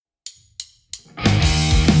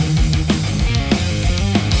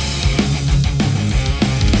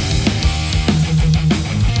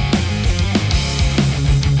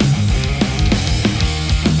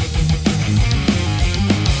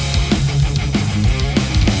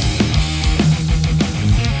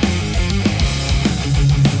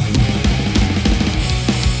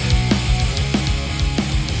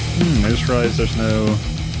realized there's no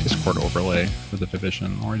Discord overlay for the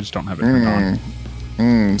division, or I just don't have it turned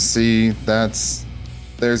on. See, there's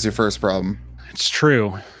your first problem. It's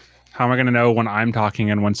true. How am I going to know when I'm talking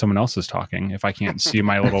and when someone else is talking if I can't see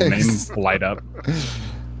my little name light up?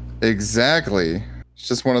 Exactly. It's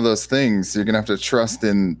just one of those things you're going to have to trust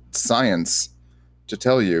in science to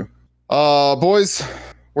tell you. Boys,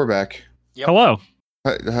 we're back. Yep. Hello.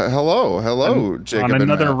 Hello, Jacob. On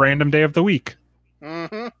another and Matt. random day of the week.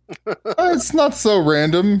 It's not so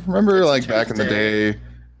random. Remember, It's like back in the Tuesday. day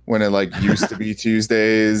when it like used to be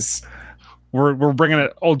Tuesdays. We're bringing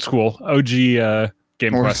it old school. OG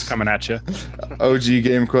Game Or- Quest coming at you. OG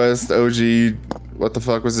Game Quest. OG. What the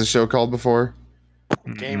fuck was the show called before?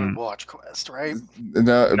 Game and Watch Quest, right?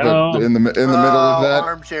 No, No. but in the middle of that.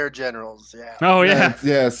 Armchair Generals, yeah. Oh yeah.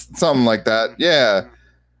 Yes, something like that. Yeah.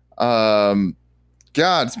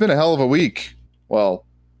 God, it's been a hell of a week. Well,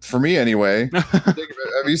 for me anyway. Jacob,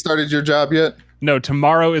 have you started your job yet? No,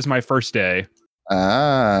 tomorrow is my first day.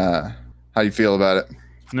 How you feel about it?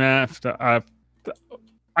 Nah,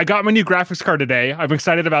 I got my new graphics card today. I'm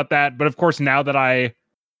excited about that, but of course, now that I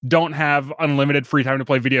don't have unlimited free time to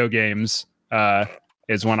play video games,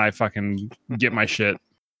 is when I fucking get my shit.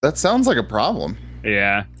 That sounds like a problem.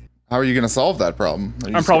 Yeah. How are you going to solve that problem? Are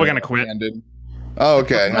you I'm just probably gonna quit. abandon- Oh,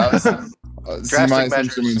 okay. See, my Drastic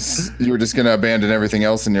assumption measures. was you were just going to abandon everything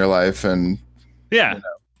else in your life and Yeah.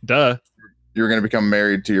 Duh. you were going to become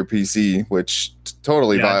married to your PC, which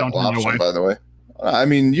totally Yeah, viable don't tell my option, wife. by the way. I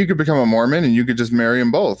mean, you could become a Mormon and you could just marry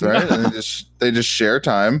them both, right? and they just share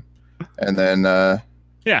time, and then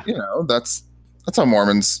Yeah. you know that's how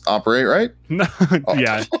Mormons operate, right? No, Oh.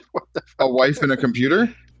 yeah. A wife and a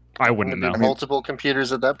computer. I wouldn't know. Multiple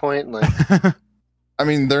computers at that point. Like, I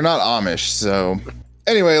mean, they're not Amish, so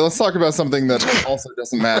anyway, let's talk about something that also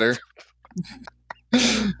doesn't matter.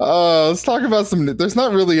 Let's talk about some. There's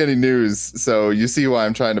not really any news, so you see why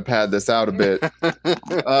I'm trying to pad this out a bit.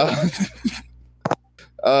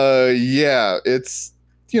 Yeah, it's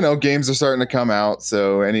games are starting to come out,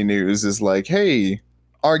 so any news is like, hey,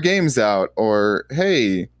 our game's out, or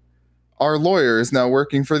hey, our lawyer is now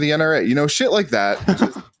working for the NRA. Shit like that.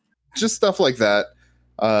 Just stuff like that.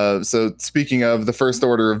 So speaking of the first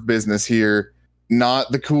order of business here,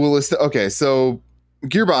 not the coolest. Okay, so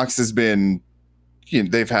Gearbox has been,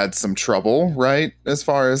 they've had some trouble, right? As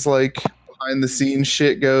far as like behind the scenes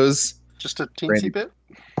shit goes. just a teensy Randy. bit.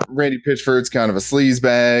 Randy Pitchford's kind of a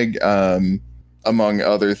sleazebag, among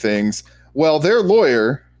other things. Well, their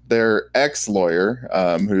lawyer, their ex-lawyer,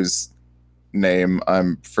 whose name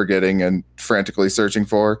I'm forgetting and frantically searching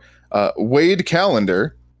for, Wade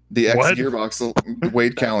Callender, the What? ex-Gearbox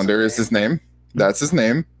Wade Callender is his name. That's his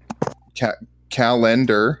name.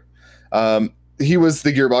 Callender. He was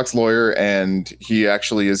the Gearbox lawyer, and he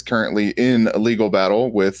actually is currently in a legal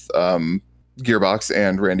battle with Gearbox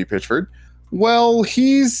and Randy Pitchford. Well,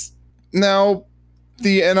 he's now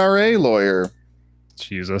the NRA lawyer.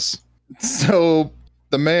 Jesus. So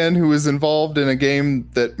the man who is involved in a game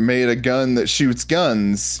that made a gun that shoots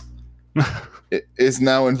guns is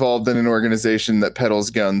now involved in an organization that peddles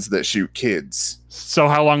guns that shoot kids. So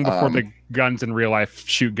how long before the guns in real life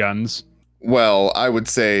shoot guns? Well, I would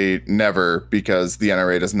say never, because the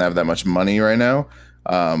NRA doesn't have that much money right now.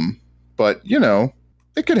 But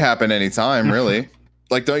it could happen anytime, really.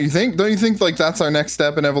 Like, don't you think like that's our next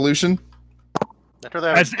step in evolution? I'd rather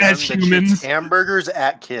have a As gun that shoots humans. hamburgers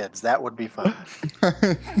at kids. That would be fun.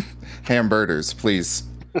 Hamburgers, please.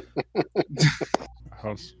 Oh,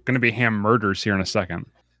 it's gonna be ham murders here in a second.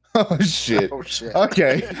 Oh shit. Oh shit.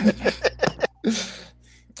 Okay.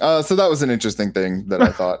 So that was an interesting thing that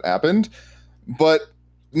I thought happened, but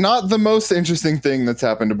not the most interesting thing that's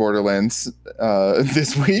happened to Borderlands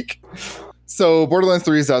this week. So Borderlands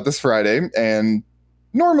 3 is out this Friday, and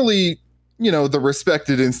normally, the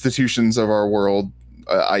respected institutions of our world,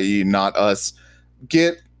 i.e. not us,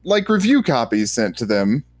 get like review copies sent to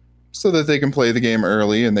them so that they can play the game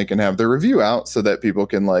early and they can have their review out so that people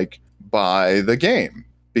can like buy the game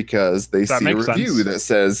because they That see a makes review sense. that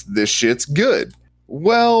says this shit's good.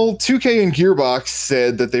 Well, 2K and Gearbox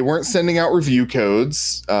said that they weren't sending out review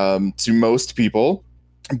codes to most people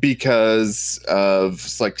because of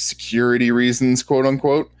like security reasons, quote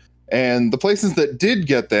unquote. And the places that did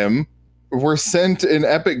get them were sent an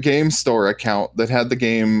Epic Game Store account that had the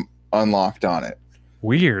game unlocked on it.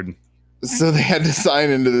 Weird. So they had to sign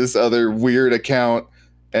into this other weird account,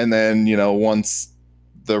 and then once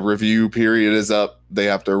the review period is up, they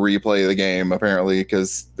have to replay the game apparently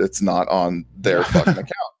because it's not on their fucking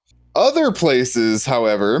account. Other places,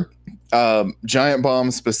 however, Giant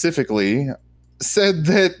Bomb specifically said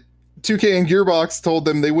that 2K and Gearbox told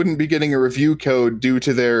them they wouldn't be getting a review code due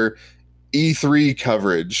to their E3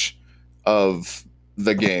 coverage of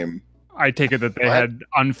the game. I take it that they What? had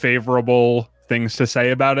unfavorable things to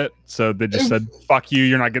say about it, so they just said, "Fuck you,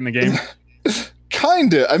 you're not getting the game."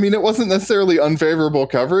 Kinda. I mean, it wasn't necessarily unfavorable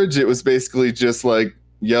coverage. It was basically just like,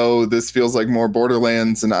 yo, this feels like more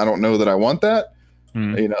Borderlands, and I don't know that I want that.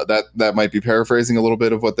 Hmm. You know, that might be paraphrasing a little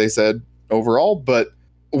bit of what they said overall, but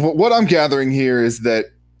what I'm gathering here is that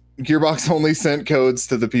Gearbox only sent codes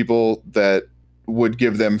to the people that would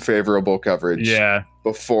give them favorable coverage Yeah.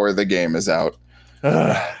 before the game is out.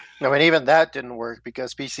 Ugh. I mean, even that didn't work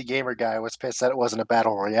because PC Gamer Guy was pissed that it wasn't a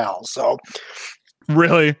battle royale. So,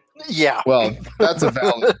 Really? yeah. Well, that's a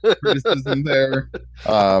valid criticism there.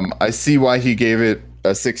 I see why he gave it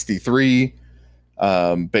a 63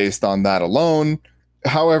 based on that alone.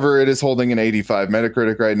 However, it is holding an 85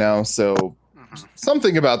 Metacritic right now, so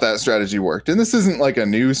something about that strategy worked. And this isn't like a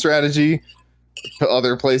new strategy.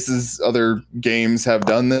 Other places, other games have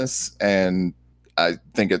done this, and I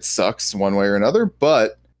think it sucks one way or another.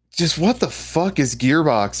 But just what the fuck is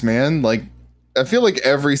Gearbox, man? Like, I feel like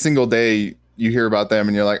every single day you hear about them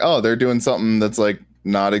and you're like, oh, they're doing something that's like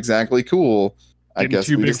not exactly cool. I Getting guess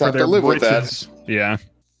too we big just for have to their live with that. britches. Yeah.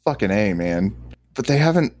 Fucking A, man. But they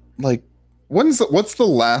haven't, like, what's the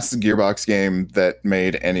last Gearbox game that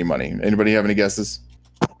made any money? Anybody have any guesses?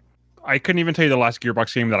 I couldn't even tell you the last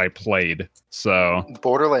Gearbox game that I played. So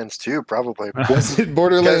Borderlands 2, probably. Was it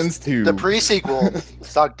Borderlands 2? The pre-sequel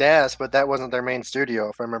sucked ass, but that wasn't their main studio,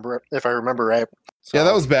 if I remember right. So, Yeah,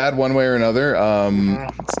 that was bad one way or another.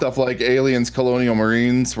 Mhm. Stuff like Aliens Colonial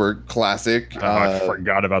Marines were classic. I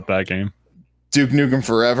forgot about that game. Duke Nukem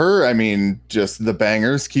Forever, I mean, just the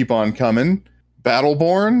bangers keep on coming.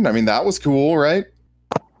 Battleborn, I mean, that was cool, right?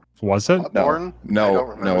 Was it? No, Born? no, I don't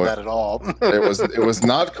remember no, that at all. it was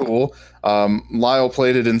not cool. Lyle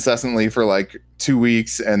played it incessantly for like 2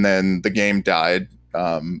 weeks, and then the game died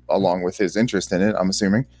along with his interest in it, I'm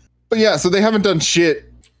assuming. But yeah, so they haven't done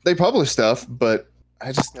shit. They publish stuff, but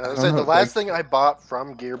I just I don't So know, the last thing I bought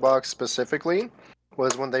from Gearbox specifically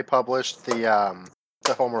was when they published the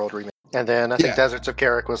Homeworld remake, and then I think Yeah. Deserts of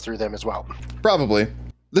Carrick was through them as well. probably.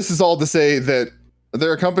 This is all to say that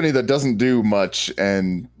they're a company that doesn't do much,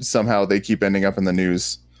 and somehow they keep ending up in the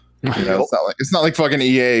news. You know, it's not like fucking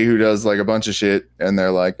EA who does like a bunch of shit, and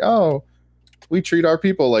they're like, "Oh, we treat our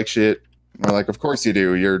people like shit." And we're like, "Of course you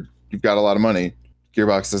do. You've got a lot of money."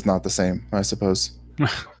 Gearbox is not the same, I suppose.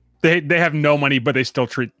 They have no money, but they still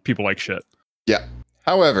treat people like shit.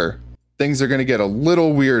 However, things are going to get a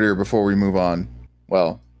little weirder before we move on.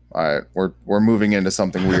 Well, all right, we're moving into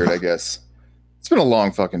something weird, I guess. It's been a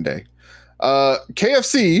long fucking day.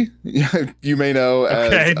 KFC, you may know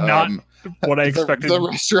as Okay, not what I expected. the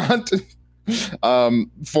restaurant,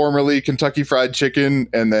 formerly Kentucky Fried Chicken,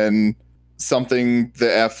 and then something,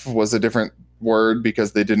 the F was a different word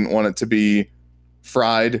because they didn't want it to be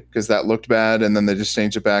fried because that looked bad, and then they just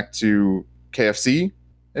changed it back to KFC.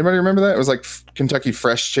 Anybody remember that? It was like Kentucky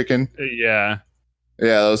Fresh Chicken. Yeah.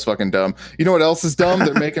 Yeah, that was fucking dumb. You know what else is dumb?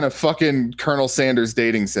 They're making a fucking Colonel Sanders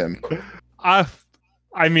dating sim. I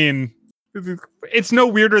mean, it's no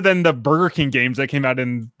weirder than the Burger King games that came out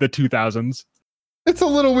in the 2000s. It's a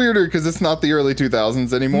little weirder because it's not the early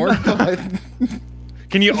 2000s anymore. but-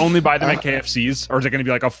 Can you only buy them at KFC's, or is it going to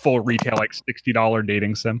be like a full retail, like $60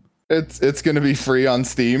 dating sim? It's going to be free on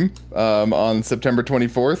Steam on September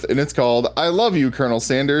 24th, and it's called "I Love You, Colonel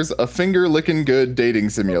Sanders: A Finger Licking Good Dating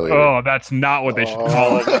Simulator." Oh, that's not what they should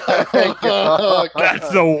call it. Oh, That's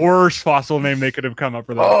the worst fossil name they could have come up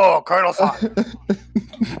with. Oh, Colonel Fox.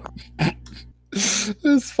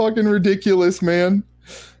 It's fucking ridiculous, man.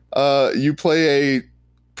 You play a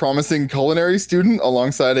promising culinary student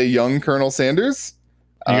alongside a young Colonel Sanders.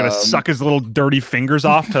 You gotta suck his little dirty fingers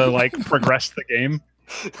off to like progress the game.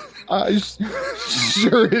 I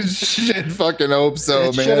sure as shit fucking hope so,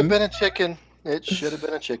 It should have man. been a chicken. It should have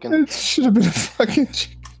been a chicken. It should have been a fucking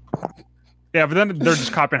chicken. Yeah, but then they're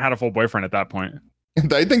just copying How to Full Boyfriend at that point.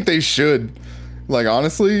 I think they should. Like,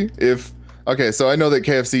 honestly, if okay, so I know that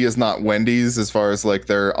KFC is not Wendy's as far as like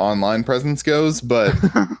their online presence goes, but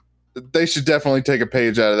they should definitely take a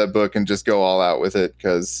page out of that book and just go all out with it,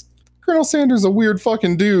 because Colonel Sanders is a weird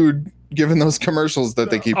fucking dude, given those commercials that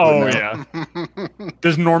they keep putting Oh out. yeah.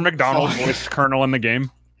 Does Norm Macdonald voice Colonel in the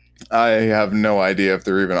game? I have no idea if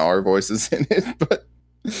there even are voices in it, but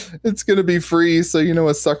it's gonna be free, so you know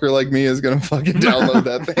a sucker like me is gonna fucking download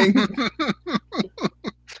that thing.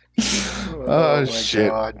 Oh, my shit.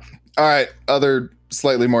 God. All right, other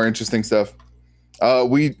slightly more interesting stuff.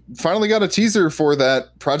 We finally got a teaser for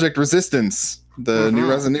that Project Resistance, the new Mhm.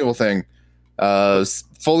 Resident Evil thing.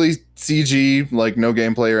 Fully CG, like no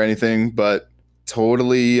gameplay or anything, but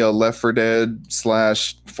totally a Left 4 Dead /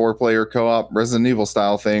 4-player co-op Resident Evil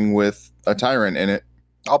style thing with a tyrant in it.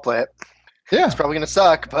 I'll play it. Yeah. It's probably gonna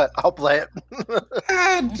suck, but I'll play it.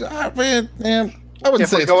 I wouldn't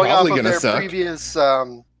say it's going probably off of gonna their suck. previous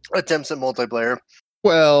attempts at multiplayer.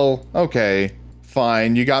 Well, okay,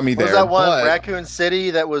 fine. You got me What there. was that one, but- Raccoon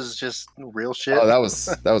City? That was just real shit. Oh, that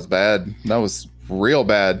was bad. That was real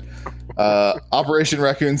bad. Operation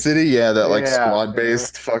Raccoon City, yeah, that like Yeah,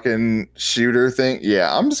 squad-based fucking shooter thing.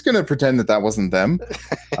 Yeah, I'm just gonna pretend that wasn't them.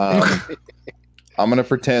 I'm gonna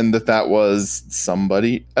pretend that was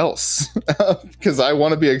somebody else because I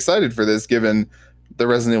want to be excited for this, given the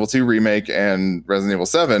Resident Evil 2 remake and Resident Evil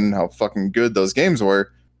 7, how fucking good those games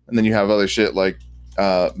were. And then you have other shit like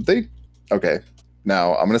okay.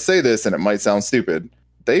 Now I'm gonna say this, and it might sound stupid.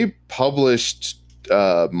 They published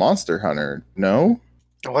Monster Hunter. No,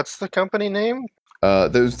 What's the company name?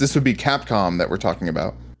 this would be Capcom that we're talking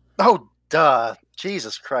about. Oh, duh!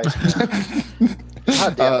 Jesus Christ!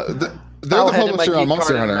 God damn. They're I'll the hand in my publisher on geek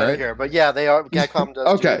Monster card in a Hunter, minute right? Here, but yeah, they are. Capcom does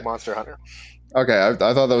Okay. do Monster Hunter. Okay, I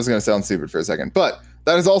thought that was going to sound stupid for a second, but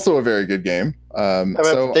that is also a very good game. I mean,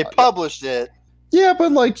 So they published it. yeah,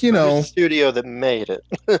 but like you But know, who's the studio that made it.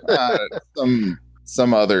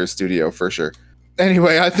 some other studio for sure.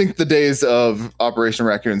 Anyway, I think the days of Operation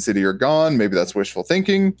Raccoon City are gone. Maybe that's wishful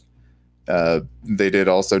thinking. They did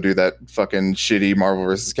also do that fucking shitty Marvel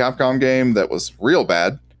vs. Capcom game that was real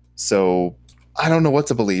bad. So I don't know what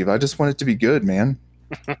to believe. I just want it to be good, man.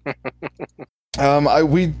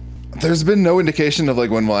 There's been no indication of like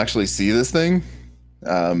when we'll actually see this thing.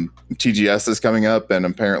 TGS is coming up, and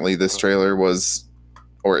apparently this trailer was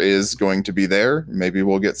or is going to be there. Maybe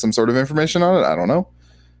we'll get some sort of information on it. I don't know,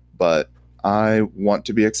 but I want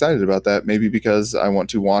to be excited about that. Maybe because I want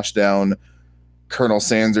to wash down Colonel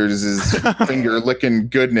Sanders' finger licking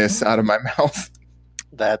goodness out of my mouth.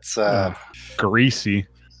 That's Greasy.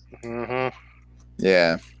 mhm.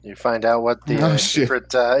 Yeah, You find out what the Oh, shit.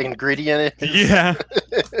 secret ingredient is. Yeah.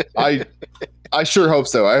 I sure hope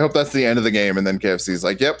so. I hope that's the end of the game, and then KFC's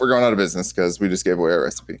like, "Yep, we're going out of business because we just gave away our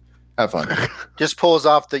recipe. Have fun." Just pulls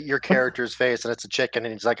off your character's face, and it's a chicken,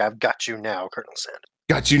 and he's like, "I've got you now, Colonel Sanders."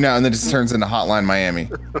 Got you now, and then it just turns into Hotline Miami.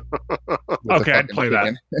 With the Okay, I'd fucking play that.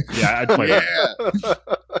 chicken. Yeah, I'd play that.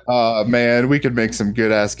 Yeah. Man, we could make some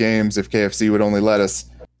good ass games if KFC would only let us.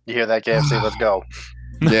 You hear that, KFC? Let's go.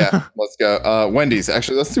 Yeah, let's go. Wendy's.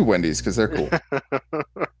 Actually, let's do Wendy's because they're cool.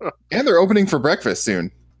 And they're opening for breakfast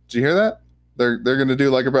soon. Did you hear that? They're gonna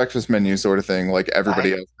do like a breakfast menu sort of thing, like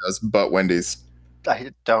everybody else does, but Wendy's.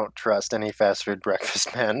 I don't trust any fast food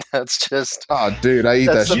breakfast, man. That's just Oh, dude, I eat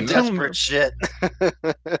that that's some shit. desperate shit.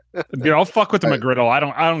 Dude, I'll fuck with the Right. McGriddle. I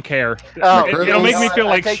don't care. Oh, It'll make me feel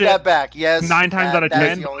I like take shit. that back. Yes, 9 times out of that's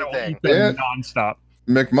 10, the only I'll thing. eat them Yeah. nonstop.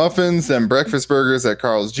 McMuffins and breakfast burgers at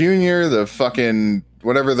Carl's Jr., the fucking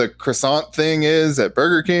whatever the croissant thing is at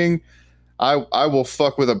Burger King. I will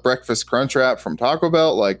fuck with a breakfast crunch wrap from Taco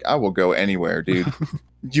Bell. Like, I will go anywhere, dude.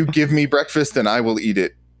 You give me breakfast and I will eat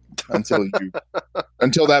it until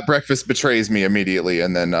that breakfast betrays me immediately,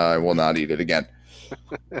 and then I will not eat it again.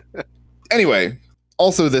 Anyway,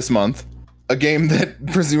 also this month, a game that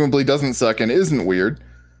presumably doesn't suck and isn't weird.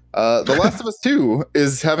 The Last of Us 2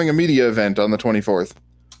 is having a media event on the 24th.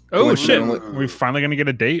 Oh Which shit! only- We're finally gonna get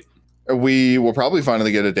a date. We will probably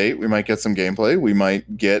finally get a date. We might get some gameplay. We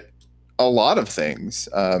might get a lot of things.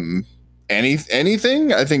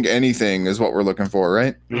 Anything? I think anything is what we're looking for,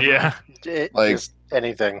 right? Yeah. Like- Just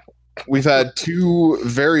anything. We've had 2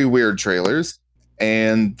 very weird trailers,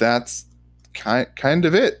 and that's kind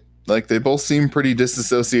of it. Like, they both seem pretty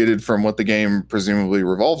disassociated from what the game presumably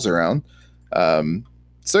revolves around.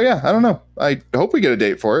 So yeah, I don't know. I hope we get a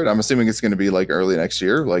date for it. I'm assuming it's going to be like early next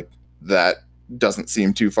year. Like, that doesn't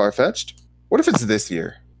seem too far-fetched. What if it's this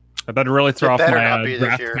year? That'd really throw It off better my not be this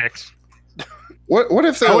draft year. picks. What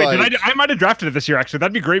if they're Oh wait, like, I might have drafted it this year. Actually,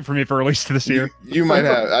 that'd be great for me for release this year. you might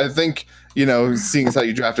have. I think, seeing as how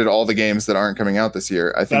you drafted all the games that aren't coming out this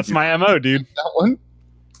year, I think That's my MO, dude. that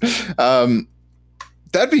one.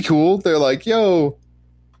 That'd be cool. They're like, yo,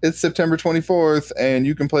 it's September 24th, and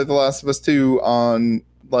you can play The Last of Us 2 on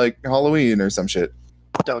like Halloween or some shit.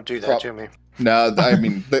 Don't do that to me. No, I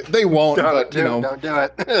mean they won't. But Don't do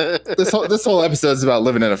it. this whole episode's about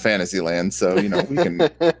living in a fantasy land, so we can.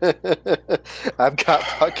 I've got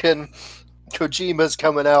fucking Kojima's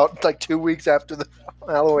coming out like 2 weeks after the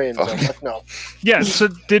Halloween. So Fuck. like, no. Yeah. So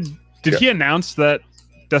did Yeah. he announce that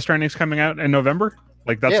Death Stranding's coming out in November?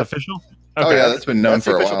 Like that's Yeah. official? Oh yeah, that's been known That's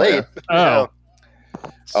the for a official while. date. Yeah. Oh.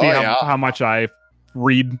 See yeah. how much I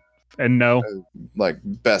read and know. Like,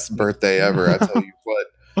 best birthday ever, I tell you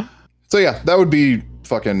what. So yeah, that would be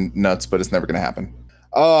fucking nuts, but it's never gonna happen.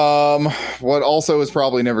 What also is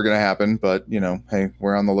probably never going to happen, but hey,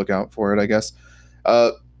 we're on the lookout for it, I guess.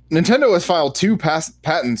 Nintendo has filed two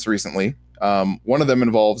patents recently. One of them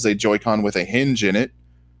involves a Joy-Con with a hinge in it,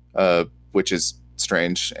 which is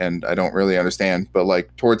strange and I don't really understand. But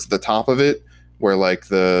like towards the top of it, where like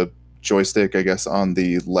the joystick, I guess, on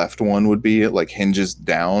the left one would be, it like hinges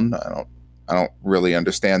down. I don't really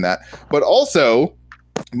understand that. But also,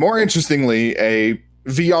 more interestingly, a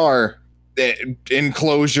VR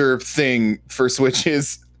enclosure thing for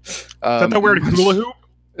Switches. Is that the weird hula hoop?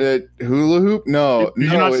 Hula hoop? No.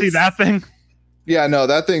 Did you not see that thing? Yeah, no,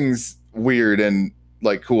 that thing's weird and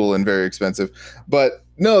like cool and very expensive. But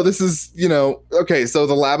no, this is, okay, so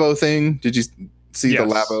the Labo thing, did you see the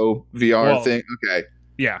Labo VR thing? Okay.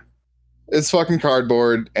 Yeah. It's fucking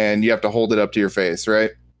cardboard and you have to hold it up to your face,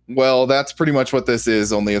 right? Well, that's pretty much what this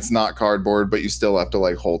is, only it's not cardboard, but you still have to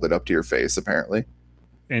like hold it up to your face, apparently.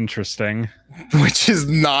 Interesting. Which is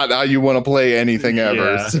not how you want to play anything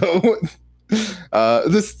ever. Yeah. So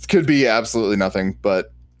this could be absolutely nothing,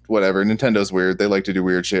 but whatever. Nintendo's weird. They like to do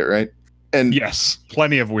weird shit, right? And yes,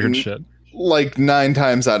 plenty of weird shit. Like 9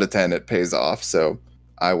 times out of 10, it pays off. So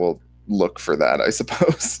I will look for that, I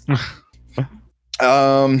suppose.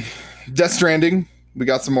 Death Stranding. We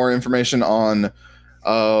got some more information on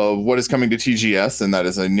what is coming to TGS, and that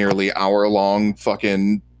is a nearly hour-long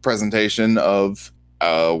fucking presentation of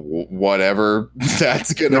whatever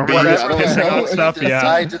that's gonna be. Whatever stuff,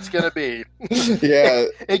 decides it's gonna be. Yeah,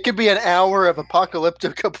 it could be an hour of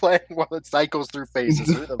Apocalyptica playing while it cycles through phases.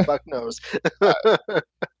 Who the fuck knows?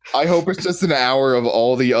 I hope it's just an hour of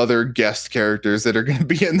all the other guest characters that are gonna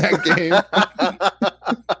be in that game.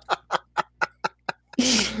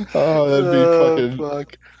 Oh, that'd be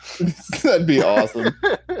fucking. That'd be awesome.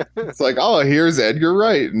 It's like, oh, here's Edgar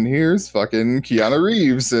Wright, and here's fucking Keanu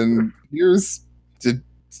Reeves, and here's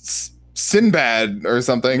Sinbad or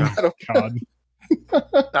something. Oh, I don't God.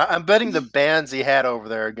 I'm betting the bands he had over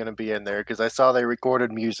there are going to be in there because I saw they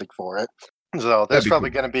recorded music for it. So there's probably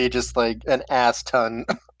going to be just like an ass ton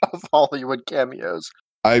of Hollywood cameos.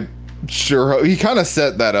 I sure he kind of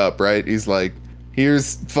set that up, right? He's like,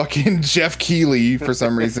 here's fucking Jeff Keighley for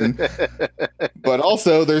some reason, but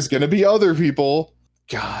also there's going to be other people.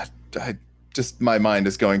 God, my mind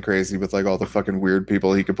is going crazy with like all the fucking weird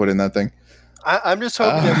people he could put in that thing. I'm just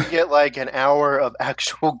hoping that we get like an hour of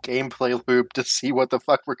actual gameplay loop to see what the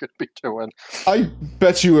fuck we're going to be doing. I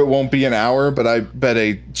bet you it won't be an hour, but I bet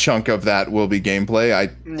a chunk of that will be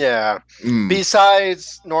gameplay. Yeah.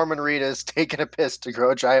 Besides Norman Reedus taking a piss to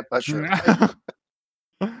grow a giant mushroom.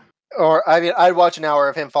 Or, I mean, I'd watch an hour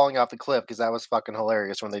of him falling off the cliff because that was fucking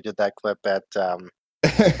hilarious when they did that clip at what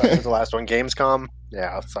was the last one, Gamescom?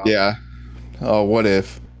 Yeah. So. Yeah. Oh, what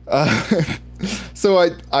if? So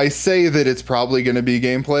I say that it's probably going to be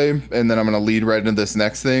gameplay, and then I'm going to lead right into this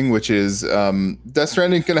next thing, which is Death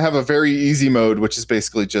Stranding going to have a very easy mode, which is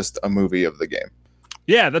basically just a movie of the game.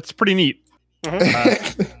 Yeah, that's pretty neat.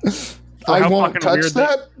 I won't touch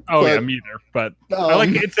that. Yeah, me either. But I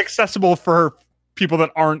like it's accessible for people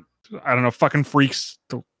that aren't, I don't know, fucking freaks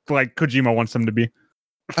like Kojima wants them to be.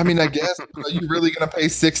 I mean, I guess, are you really going to pay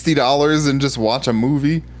 $60 and just watch a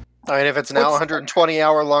movie? I mean, if it's now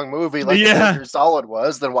 120-hour long movie like Metal Gear Solid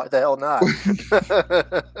was, then why the hell not?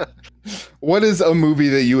 What is a movie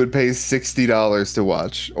that you would pay $60 to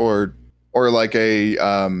watch, or like a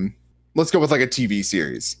let's go with like a TV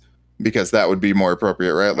series, because that would be more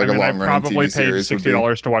appropriate, right? Like a long run TV series. Probably paid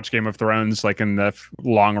 $60 to watch Game of Thrones, like in the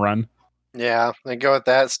long run. Yeah, then go with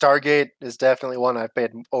that. Stargate is definitely one I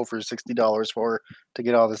paid over $60 for to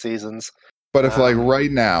get all the seasons. But if like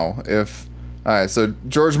right now, all right, so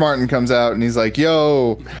George Martin comes out and he's like,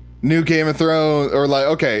 yo, new Game of Thrones, or like,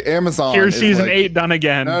 okay, Amazon. Here's season 8 done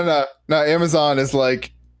again. No, Amazon is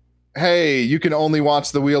like, hey, you can only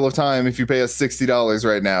watch The Wheel of Time if you pay us $60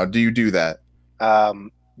 right now. Do you do that?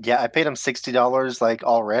 Yeah, I paid them $60 like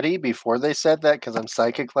already before they said that because I'm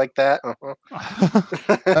psychic like that. Oh,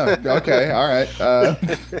 okay, all right.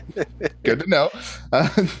 Good to know.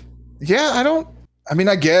 Yeah, I mean,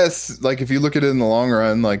 I guess, like, if you look at it in the long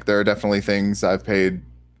run, like, there are definitely things I've paid,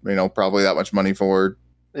 probably that much money for.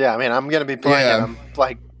 Yeah, I mean, I'm going to be playing them,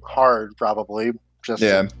 like, hard, probably, just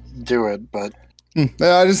to do it, but...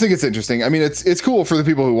 I just think it's interesting. I mean, it's cool for the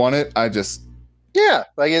people who want it. Yeah,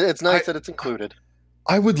 like, it's nice that it's included.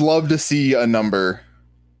 I would love to see a number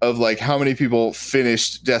of, like, how many people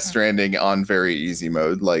finished Death Stranding on very easy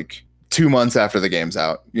mode, like, 2 months after the game's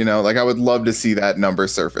out, Like, I would love to see that number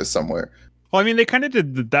surface somewhere. Well, I mean, they kind of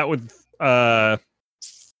did that with God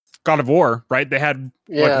of War, right? They had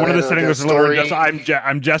like one of the settings was literally just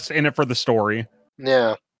I'm just in it for the story.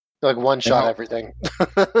 Yeah. Like one shot Yeah. everything.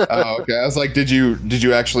 Oh, okay. I was like, did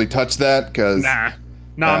you actually touch that? Because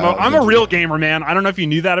I'm a real gamer, man. I don't know if you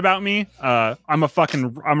knew that about me. I'm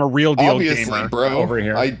a real deal obviously, gamer, bro, over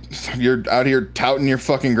here. You're out here touting your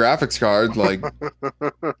fucking graphics card. Like,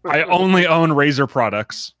 I only own Razer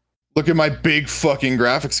products. look at my big fucking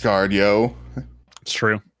graphics card, yo. It's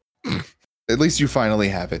true. At least you finally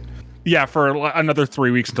have it. Yeah, for another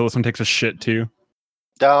 3 weeks until this one takes a shit too.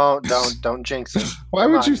 Don't jinx it. Why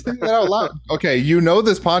would you say that out loud? Okay, you know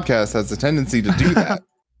this podcast has a tendency to do that.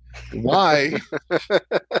 Why?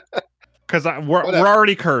 Because we're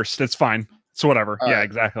already cursed. It's fine. It's whatever. All yeah, right.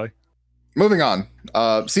 exactly. Moving on.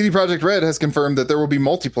 CD Projekt Red has confirmed that there will be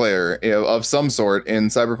multiplayer of some sort in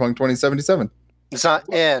Cyberpunk 2077. It's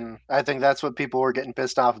not in. I think that's what people were getting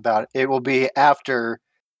pissed off about. It will be after.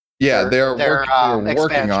 Yeah, they're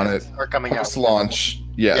working on it. Or coming out post-launch.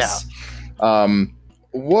 Yes.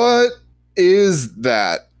 What is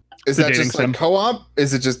that? Is The that dating just like sim. co-op?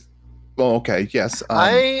 Is it just? Oh, okay. Yes.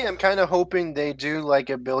 I am kind of hoping they do like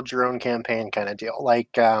a build your own campaign kind of deal, like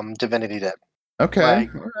Divinity did. Okay.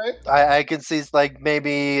 like- All right. I could see like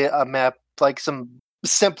maybe a map, like some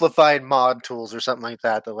simplified mod tools or something like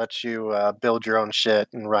that lets you build your own shit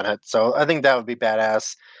and run it. So I think that would be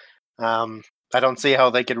badass. I don't see how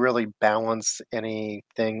they could really balance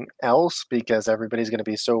anything else because everybody's going to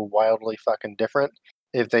be so wildly fucking different.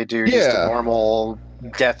 If they do just a Yeah. normal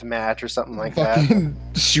death match or something like that. Fucking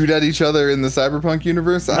shoot at each other in the Cyberpunk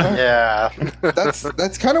universe. Yeah.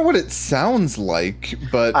 That's kind of what it sounds like,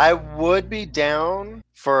 but I would be down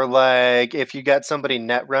for like if you got somebody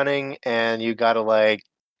net running and you got to like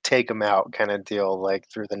take them out kind of deal like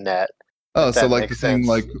through the net. oh, so that like the makes thing sense.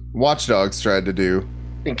 like Watch Dogs tried to do.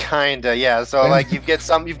 Kinda, yeah. So like you've got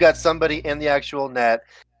somebody in the actual net,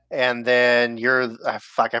 and then you're I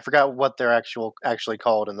forgot what they're actually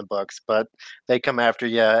called in the books, but they come after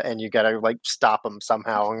you, and you gotta like stop them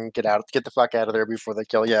somehow and get the fuck out of there before they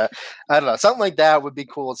kill you. I don't know, something like that would be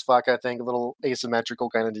cool as fuck. I think a little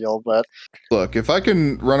asymmetrical kind of deal, but Look, if I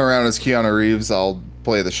can run around as Keanu Reeves, I'll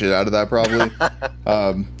play the shit out of that probably.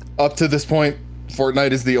 Up to this point,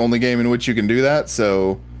 Fortnite is the only game in which you can do that,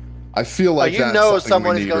 so I feel like that's something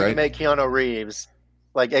someone we is need, going right? to make Keanu Reeves,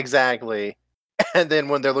 like exactly. And then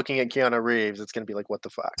when they're looking at Keanu Reeves, it's going to be like, what the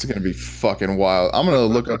fuck? It's gonna be fucking wild. I'm gonna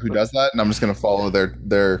look up who does that, and I'm just gonna follow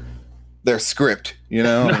their script. You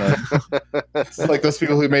know, it's like those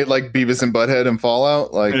people who made like Beavis and Butthead and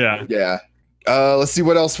Fallout. Like, Yeah. Let's see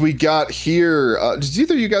what else we got here. Did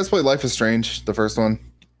either of you guys play Life is Strange, the first one?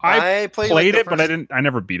 I played played like, it, but I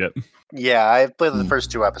never beat it. Yeah, I played the first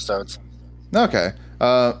 2 episodes. Okay.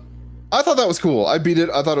 I thought that was cool. I beat it.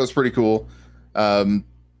 I thought it was pretty cool.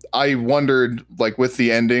 I wondered, like, with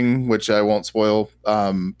the ending, which I won't spoil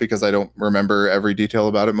because I don't remember every detail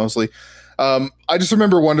about it mostly. I just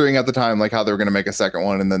remember wondering at the time, like, how they were going to make a second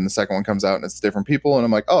one, and then the second one comes out and it's different people, and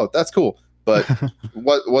I'm like, oh, that's cool. But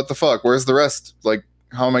what the fuck? Where's the rest? Like,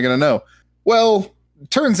 how am I going to know? Well,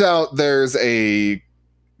 turns out there's a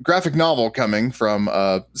graphic novel coming from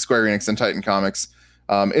Square Enix and Titan Comics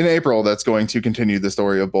in April that's going to continue the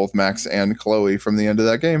story of both Max and Chloe from the end of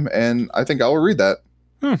that game, and I think I will read that.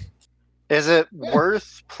 Is it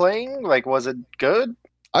worth playing? Like, was it good?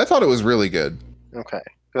 I thought it was really good. Okay.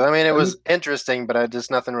 'Cause, I mean, it was interesting, but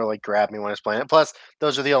just nothing really grabbed me when I was playing it. Plus,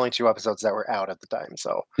 those are the only 2 episodes that were out at the time.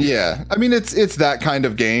 So Yeah, I mean, it's that kind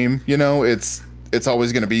of game, you know. It's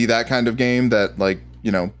always going to be that kind of game that, like,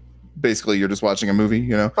 you know, basically you're just watching a movie,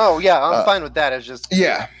 you know. oh yeah, I'm fine with that. It's just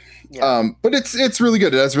Yeah. yeah. But it's really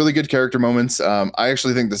good. It has really good character moments. I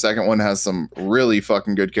actually think the second one has some really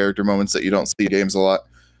fucking good character moments that you don't see in games a lot.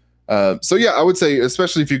 So yeah, I would say,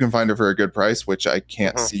 especially if you can find it for a good price, which I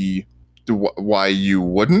can't see why you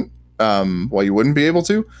wouldn't be able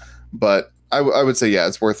to. But I would say, yeah,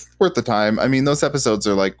 it's worth the time. I mean, those episodes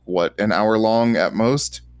are like what, an hour long at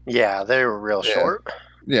most. Yeah, they were real short.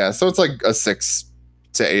 Yeah, so it's like a 6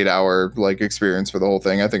 to 8 hour like experience for the whole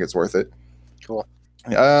thing. I think it's worth it. Cool.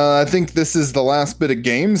 I think this is the last bit of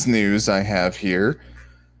games news I have here,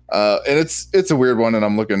 and it's a weird one, and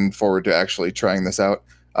I'm looking forward to actually trying this out.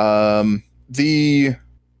 I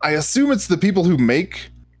assume it's the people who make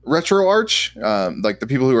RetroArch, like the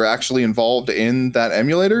people who are actually involved in that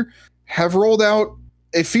emulator, have rolled out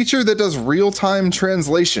a feature that does real-time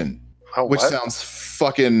translation, Oh, which what? sounds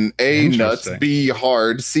fucking A, nuts, Interesting. B,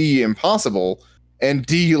 hard, C, impossible, and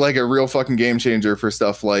D, like a real fucking game changer for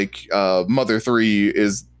stuff like Mother 3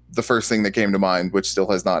 is the first thing that came to mind, which still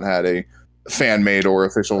has not had a fan-made or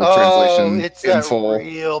official translation it's in that full.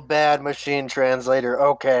 real bad machine translator.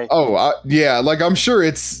 Okay. Oh, yeah, like I'm sure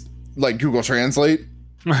it's like Google Translate,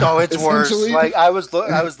 Oh, it's worse. Essentially- Like I was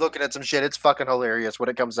looking at some shit. It's fucking hilarious what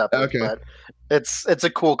it comes up with, Okay. but it's a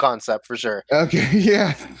cool concept for sure. Okay,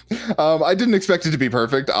 yeah. I didn't expect it to be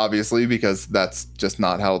perfect, obviously, because that's just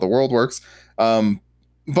not how the world works.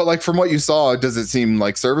 But like from what you saw, does it seem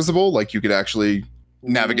like serviceable? Like you could actually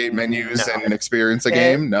navigate menus No. and experience a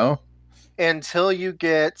game? No. Until you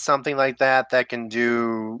get something like that can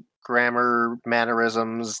do grammar,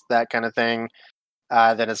 mannerisms, that kind of thing,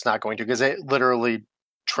 then it's not going to, because it literally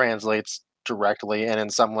translates directly. And in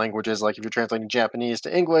some languages, like if you're translating Japanese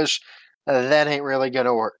to English, that ain't really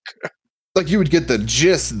gonna work. Like you would get the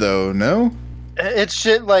gist, though. No. It's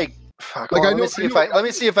shit like. Fuck, Like, hold I on, know- let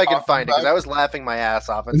me see if I can talking find it, because about- I was laughing my ass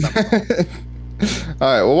off at something. All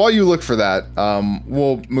right. Well, while you look for that,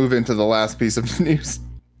 we'll move into the last piece of the news.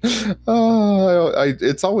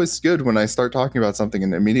 It's always good when I start talking about something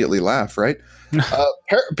and immediately laugh, right?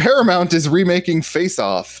 Paramount is remaking Face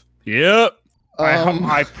Off. Yep. Um,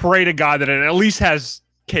 I pray to God that it at least has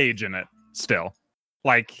Cage in it still.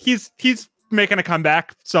 Like he's making a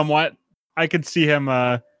comeback somewhat. I could see him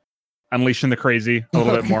unleashing the crazy a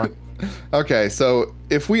little bit more. Okay, so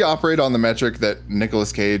if we operate on the metric that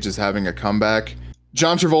Nicolas Cage is having a comeback,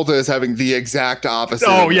 John Travolta is having the exact opposite.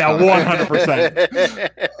 Oh of a yeah, comeback.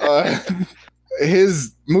 100%.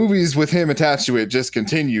 His movies with him attached to it just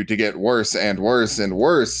continue to get worse and worse and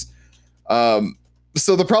worse.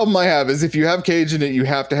 So the problem I have is if you have Cage in it, you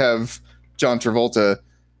have to have John Travolta.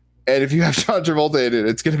 And if you have John Travolta in it,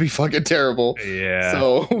 it's going to be fucking terrible. Yeah.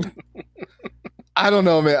 So I don't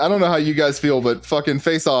know, man. I don't know how you guys feel, but fucking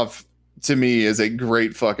Face Off to me is a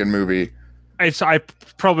great fucking movie. I've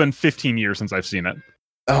probably been 15 years since I've seen it.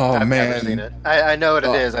 Oh, I've man. never seen it. I know what it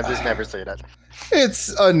Oh. is. I've just never seen it. It's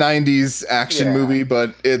a 90s action Yeah. movie,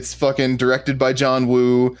 but it's fucking directed by John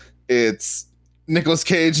Woo. It's Nicolas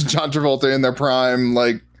Cage and John Travolta in their prime.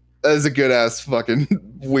 Like, that is a good ass fucking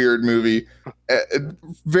weird movie.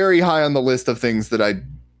 Very high on the list of things that I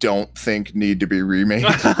don't think need to be remade.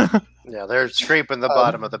 Yeah, they're scraping the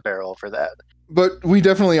bottom of the barrel for that. But we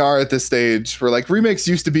definitely are at this stage where like remakes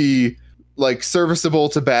used to be like serviceable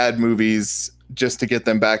to bad movies just to get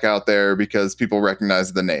them back out there because people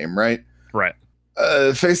recognize the name, right? Right.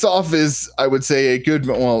 Face Off is, I would say, a good.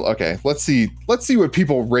 Well, okay. Let's see what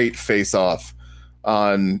people rate Face Off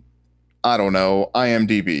on. I don't know,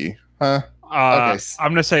 IMDb, huh? Okay.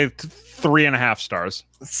 I'm gonna say 3.5 stars.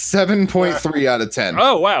 7.3 out of 10.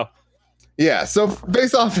 Oh wow. Yeah, so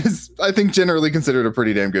Face Off is, I think, generally considered a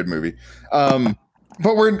pretty damn good movie.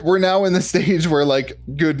 But we're now in the stage where like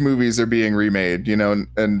good movies are being remade, you know,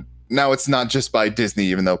 and now it's not just by Disney,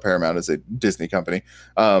 even though Paramount is a Disney company.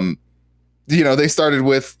 You know, they started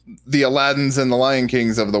with the Aladdins and the Lion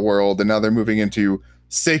Kings of the world, and now they're moving into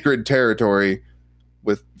sacred territory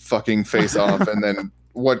with fucking Face Off. And then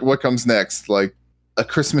what comes next? Like A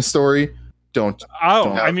Christmas Story? Don't Oh,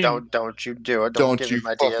 Don't- No, I mean, don't you do it. don't Give you me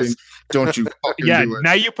my fucking ideas. don't you fucking yeah. do it.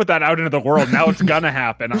 Now you put that out into the world. Now it's gonna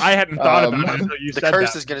happen. I hadn't thought about it until you The said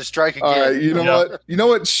curse that. is going to strike again. All right, you know Yeah. what? You know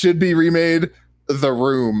what should be remade? The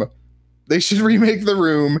Room. They should remake The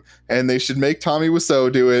Room, and they should make Tommy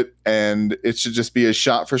Wiseau do it, and it should just be a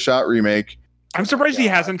shot-for-shot remake. I'm surprised he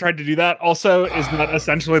God. hasn't tried to do that. Also, is not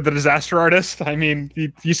essentially the disaster artist. I mean,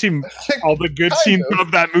 you see all the good Kind scenes of.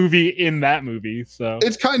 of that movie in that movie. So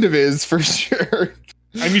It kind of is for sure.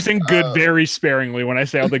 I'm using good Uh, very sparingly when I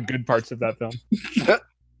say all the good parts of that film.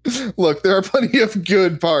 Look, there are plenty of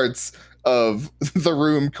good parts of The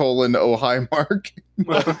Room: Oh Hi Mark.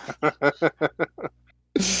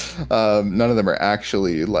 None of them are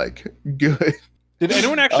actually like good. Did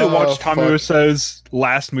anyone actually Oh, watch Tommy fuck. Wiseau's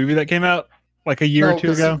last movie that came out like a year No, or two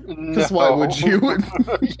 'cause- ago? Because why would you?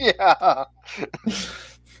 Yeah.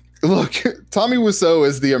 Look, Tommy Wiseau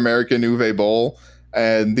is the American Uwe Boll,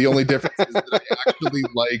 and the only difference is that I actually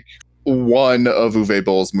like one of Uwe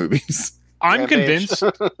Boll's movies. I'm Rampage. convinced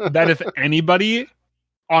that if anybody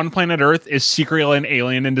on planet Earth is secretly an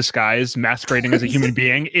alien in disguise, masquerading as a human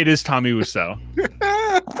being, it is Tommy Wiseau.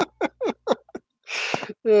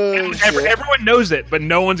 Oh, shit. Everyone knows it, but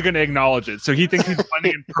no one's going to acknowledge it. So he thinks he's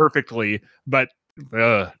blending in perfectly, but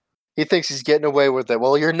He thinks he's getting away with it.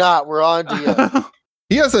 Well, you're not. We're on to you.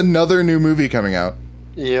 He has another new movie coming out.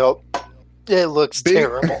 Yep. It looks Big-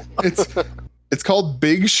 terrible. It's called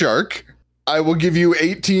Big Shark. I will give you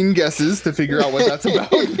 18 guesses to figure out what that's about.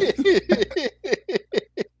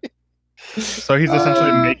 so he's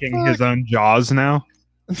essentially making his own Jaws now.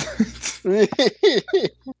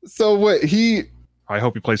 So what he I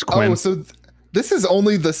hope he plays Quinn. this is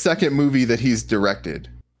only the second movie that he's directed.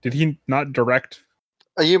 Did he not direct?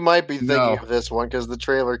 You might be thinking No. of this one because the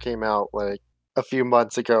trailer came out like a few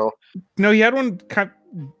months ago. No, he had one kind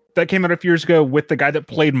that came out a few years ago with the guy that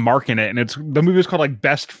played Mark in it, and the movie was called like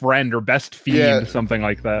Best Friend or Best Fiend, something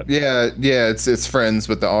like that. Yeah, it's Friends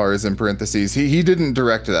with the R's in parentheses. He didn't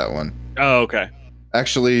direct that one. Oh, okay.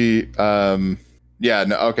 Actually, yeah,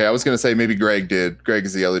 no, okay. I was gonna say maybe Greg did. Greg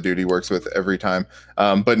is the other dude he works with every time.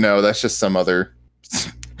 But no, that's just some other.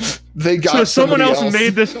 They got so someone else else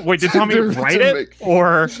made this. Wait, did Tommy write it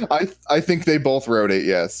or? I think they both wrote it.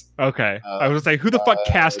 Yes. Okay, I was like, who the fuck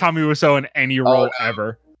cast Tommy Wiseau in any role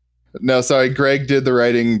ever? No, sorry. Greg did the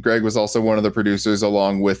writing. Greg was also one of the producers,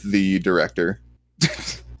 along with the director.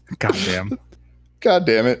 Goddamn. God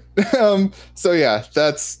damn it. So yeah,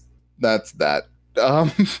 that's that.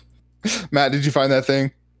 Matt, did you find that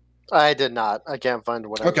thing? I did not. I can't find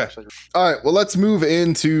what. Okay. I actually... All right. Well, let's move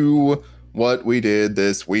into what we did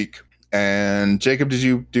this week. And Jacob, did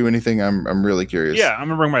you do anything? I'm really curious. Yeah, I'm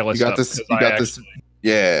gonna bring my list. You got this. You got this.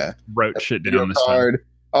 Yeah. Wrote shit down this card. Time.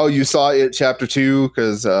 Oh, you saw it, chapter 2,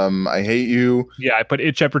 because I hate you. Yeah, I put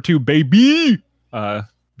it chapter 2, baby.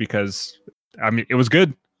 Because I mean, it was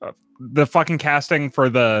good. The fucking casting for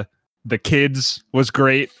the kids was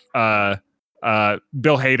great. Bill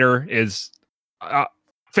Hader is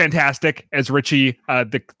fantastic as Richie.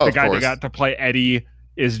 The guy that got to play Eddie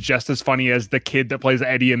is just as funny as the kid that plays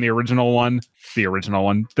Eddie in the original one.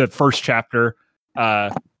 The first chapter.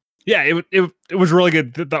 Yeah, it was really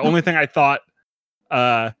good. The only thing I thought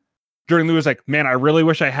during the movie was like, man, I really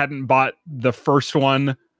wish I hadn't bought the first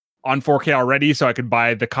one on 4K already, so I could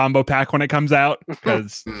buy the combo pack when it comes out.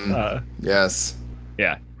 Because yes,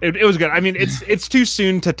 yeah, it was good. I mean, it's too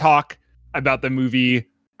soon to talk about the movie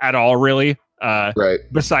at all, really. Right.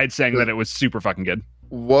 Besides saying that it was super fucking good.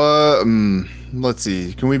 What? Let's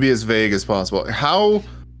see. Can we be as vague as possible? How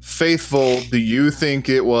faithful do you think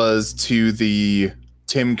it was to the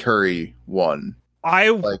Tim Curry one?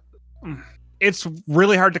 It's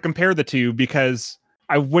really hard to compare the two because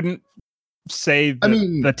I wouldn't say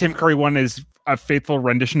the Tim Curry one is a faithful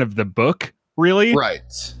rendition of the book, really. Right.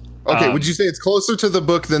 Okay, would you say it's closer to the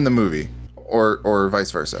book than the movie, or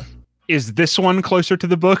vice versa? Is this one closer to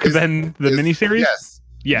the book than the miniseries?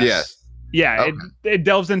 Yes. Yeah, okay. It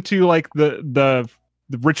delves into like the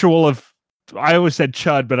ritual of, I always said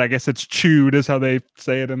chud, but I guess it's chewed is how they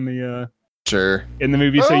say it in the sure in the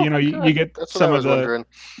movie. So you get some of the wondering.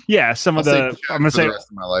 I'm gonna say the rest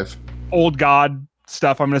of my life old god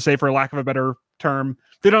stuff. I'm gonna say, for lack of a better term.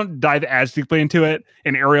 They don't dive as deeply into it,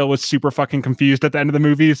 and Ariel was super fucking confused at the end of the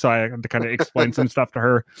movie, so I had to kind of explain some stuff to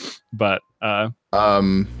her. But all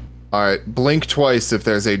right, blink twice if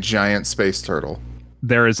there's a giant space turtle.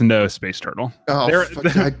 There is no space turtle. Oh,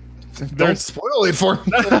 don't spoil it for me.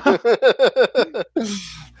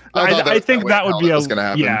 I think that would be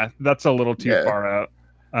that's a little too far out.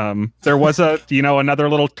 There was another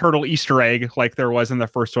little turtle Easter egg, like there was in the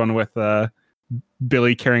first one with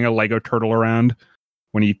Billy carrying a Lego turtle around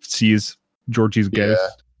when he sees Georgie's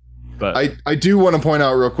ghost. But I do want to point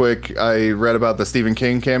out real quick, I read about the Stephen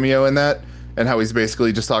King cameo in that and how he's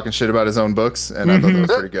basically just talking shit about his own books, and I thought that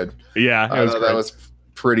was pretty good. Yeah, that was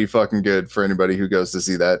pretty fucking good for anybody who goes to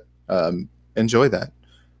see that. Enjoy that.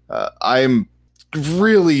 I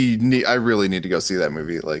really need to go see that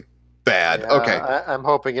movie, like, bad. Yeah, okay. I'm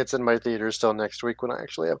hoping it's in my theaters still next week when I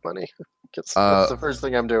actually have money. That's the first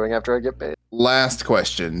thing I'm doing after I get paid. Last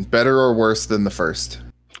question. Better or worse than the first?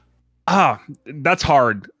 That's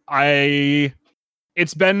hard.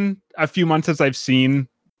 It's been a few months since I've seen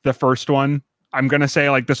the first one. I'm gonna say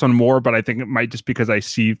like this one more, but I think it might just because I've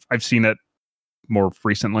seen it more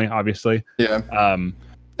recently, obviously. Yeah.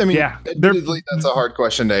 I mean, yeah, admittedly, that's a hard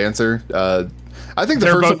question to answer. I think the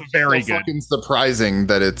first one very good. Fucking surprising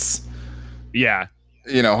that it's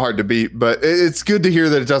hard to beat, but it's good to hear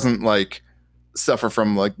that it doesn't like suffer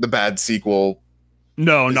from like the bad sequel.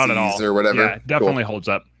 No, not at all, or whatever. Yeah, definitely holds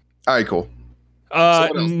up. All right, cool.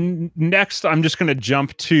 Next, I'm just going to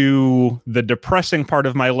jump to the depressing part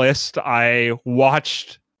of my list. I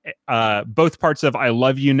watched both parts of I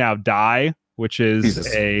Love You Now Die, which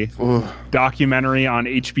is a documentary on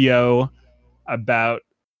HBO about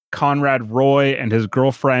Conrad Roy and his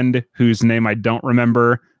girlfriend, whose name I don't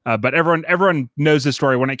remember. But everyone knows the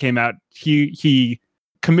story. When it came out, he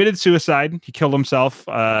committed suicide. He killed himself.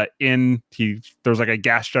 There was like a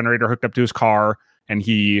gas generator hooked up to his car, and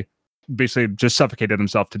he basically just suffocated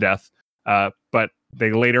himself to death. But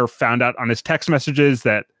they later found out on his text messages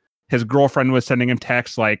that his girlfriend was sending him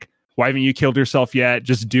texts like, "Why haven't you killed yourself yet?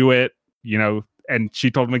 Just do it." And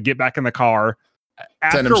she told him to get back in the car.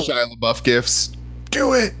 Send him Shia LaBeouf gifts.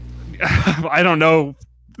 Do it. I don't know.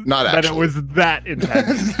 Not that actually. It was that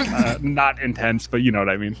intense. Not intense, but you know what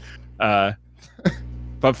I mean.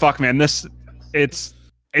 But fuck, man, it's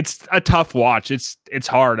it's a tough watch. It's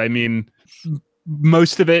hard. I mean,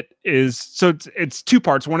 most of it is so it's two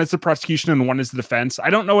parts. One is the prosecution and one is the defense. I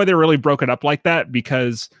don't know why they really broke it up like that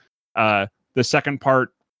because the second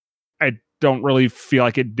part, I don't really feel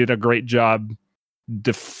like it did a great job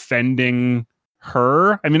defending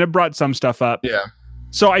her. I mean, it brought some stuff up. Yeah.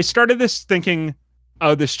 So I started this thinking,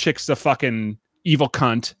 oh, this chick's the fucking evil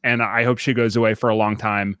cunt, and I hope she goes away for a long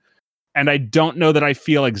time. And I don't know that I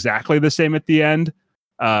feel exactly the same at the end.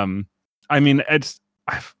 I mean, it's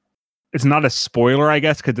not a spoiler, I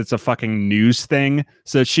guess, because it's a fucking news thing.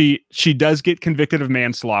 So she does get convicted of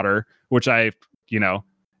manslaughter, which at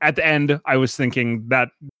the end, I was thinking that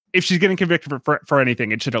if she's getting convicted for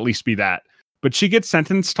anything, it should at least be that. But she gets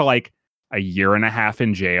sentenced to like a year and a half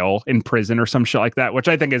in prison or some shit like that, which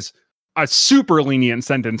I think is a super lenient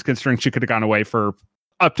sentence considering she could have gone away for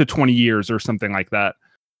up to 20 years or something like that.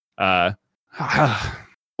 Well,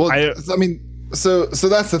 I mean, so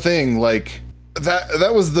that's the thing. Like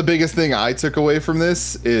that was the biggest thing I took away from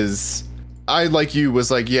this is I, like you,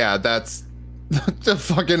 was like, yeah, that's a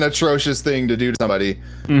fucking atrocious thing to do to somebody.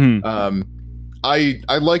 Mm-hmm.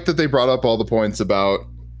 I like that they brought up all the points about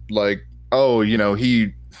like, oh,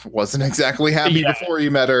 he wasn't exactly happy before you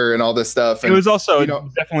met her and all this stuff. And, it was also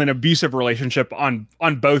definitely an abusive relationship on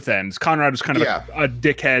both ends. Conrad was kind of a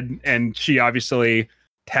dickhead, and she obviously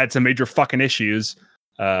had some major fucking issues.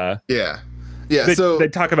 So they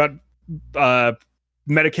talk about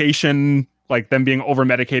medication, like them being over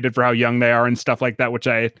medicated for how young they are and stuff like that, which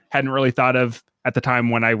I hadn't really thought of at the time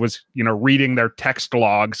when I was reading their text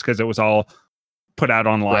logs, because it was all put out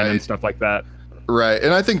online and stuff like that. Right.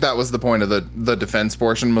 And I think that was the point of the defense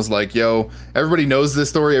portion, was like, yo, everybody knows this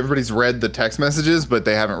story. Everybody's read the text messages, but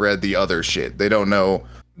they haven't read the other shit. They don't know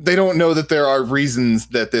that there are reasons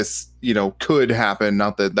that this, could happen.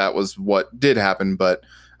 Not that that was what did happen, but,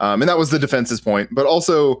 and that was the defense's point. But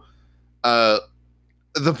also, the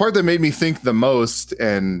part that made me think the most,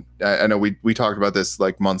 and I know we talked about this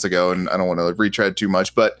like months ago, and I don't want to retread too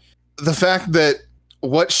much, but the fact that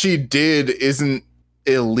what she did isn't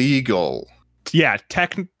illegal. Yeah,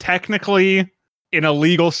 technically, in a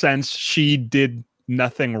legal sense, she did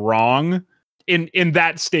nothing wrong in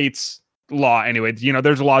that state's law. Anyway,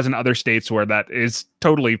 there's laws in other states where that is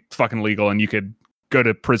totally fucking legal, and you could go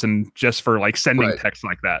to prison just for like sending texts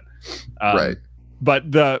like that. Right.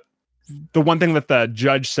 But the one thing that the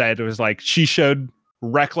judge said was like she showed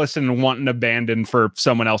reckless and wanton abandon for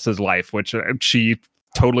someone else's life, which she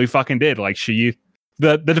totally fucking did. Like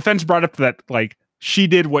the defense brought up that like she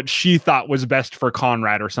did what she thought was best for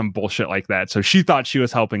Conrad or some bullshit like that. So she thought she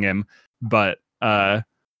was helping him, but man,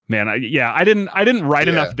 I didn't write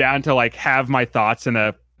enough down to like have my thoughts in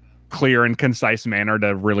a clear and concise manner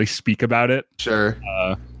to really speak about it. Sure.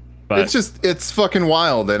 But it's fucking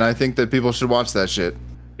wild, and I think that people should watch that shit.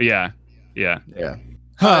 Yeah.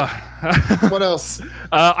 What else?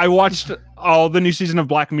 I watched all the new season of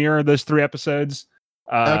Black Mirror, those 3 episodes.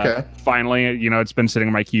 Okay. Finally, it's been sitting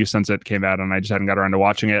in my queue since it came out, and I just hadn't got around to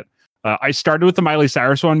watching it. I started with the Miley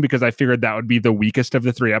Cyrus one because I figured that would be the weakest of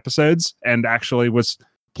the 3 episodes, and actually was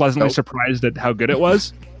pleasantly surprised at how good it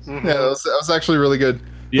was. Yeah, that was actually really good.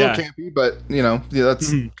 Yeah. A little campy, but that's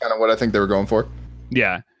kind of what I think they were going for.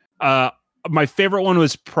 Yeah. My favorite one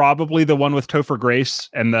was probably the one with Topher Grace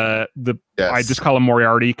and the I just call him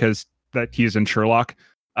Moriarty because that he's in Sherlock.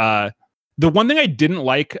 The one thing I didn't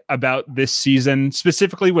like about this season,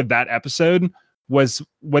 specifically with that episode, was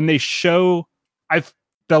when they show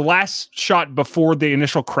the last shot before the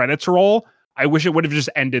initial credits roll. I wish it would have just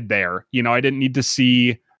ended there. I didn't need to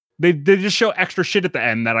see. They just show extra shit at the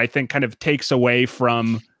end that I think kind of takes away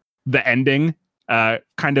from the ending.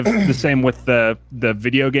 Kind of the same with the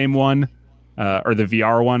video game one. Or the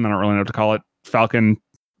VR one, I don't really know what to call it. Falcon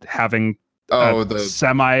having the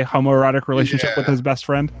semi-homoerotic relationship with his best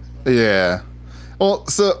friend. Yeah. Well,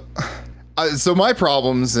 so my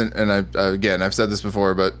problems, and I've said this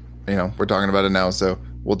before, but we're talking about it now, so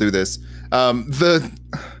we'll do this.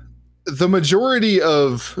 The majority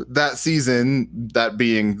of that season, that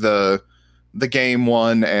being the game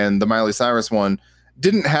one and the Miley Cyrus one,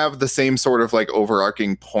 didn't have the same sort of like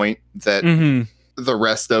overarching point that the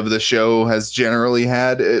rest of the show has generally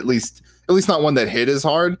had, at least not one that hit as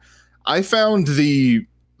hard. I found the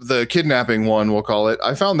kidnapping one, we'll call it,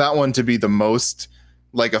 I found that one to be the most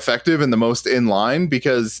like effective and the most in line,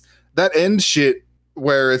 because that end shit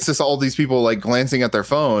where it's just all these people like glancing at their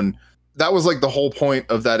phone, that was like the whole point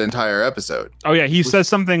of that entire episode. Oh yeah, he says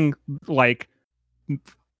something like,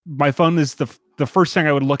 my phone is the first thing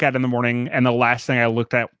I would look at in the morning and the last thing I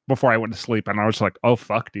looked at before I went to sleep. And I was like, oh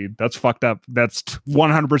fuck, dude, that's fucked up. That's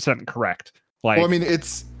 100% correct. Like, well, I mean,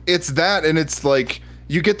 it's that, and it's like,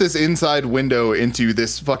 you get this inside window into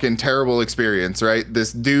this fucking terrible experience, right?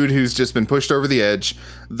 This dude who's just been pushed over the edge,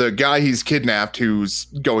 the guy he's kidnapped who's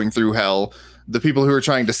going through hell, the people who are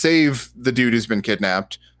trying to save the dude who's been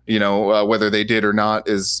kidnapped, you know, whether they did or not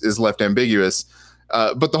is left ambiguous.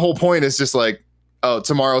 But the whole point is just like, oh,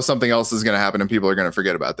 tomorrow something else is going to happen and people are going to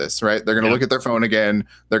forget about this, right? They're going to look at their phone again.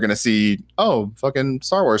 They're going to see, oh, fucking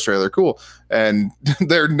Star Wars trailer, cool. And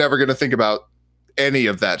they're never going to think about any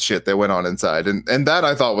of that shit that went on inside. And that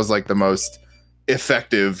I thought was like the most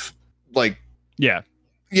effective, like, yeah,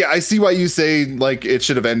 I see why you say like it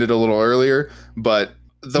should have ended a little earlier, but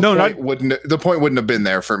the point wouldn't have been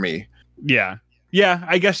there for me. Yeah,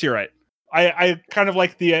 I guess you're right. I kind of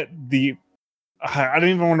like the I don't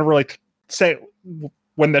even want to really say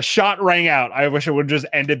when the shot rang out. I wish it would have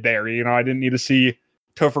just ended there. You know, I didn't need to see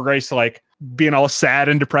Topher Grace like being all sad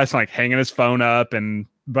and depressed, and, like hanging his phone up.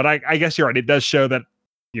 But I guess you're right. It does show that,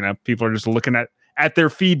 you know, people are just looking at their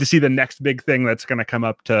feed to see the next big thing that's going to come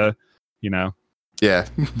up to, you know,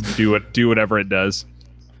 do whatever it does.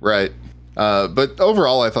 Right. But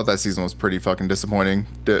overall, I thought that season was pretty fucking disappointing.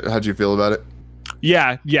 How'd you feel about it?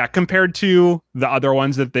 Yeah. Compared to the other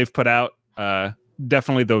ones that they've put out,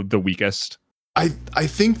 definitely the weakest. I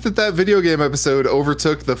think that video game episode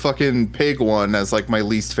overtook the fucking pig one as like my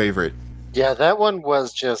least favorite. Yeah, that one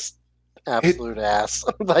was just absolute ass.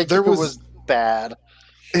 Like, it was bad.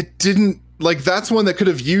 It didn't, like, that's one that could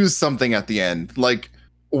have used something at the end. Like,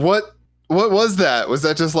 what was that? Was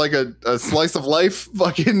that just like a slice of life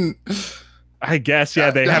fucking... I guess,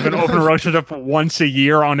 yeah, they have an open relationship once a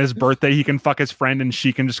year on his birthday. He can fuck his friend and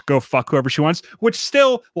she can just go fuck whoever she wants, which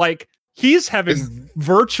still, like, he's having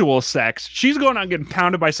virtual sex. She's going out and getting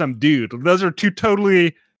pounded by some dude. Those are two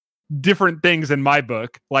totally different things in my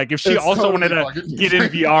book. Like, if she also wanted to get in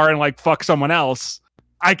VR and like fuck someone else,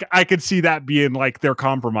 I could see that being like their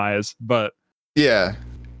compromise. But yeah,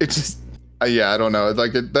 it just I don't know.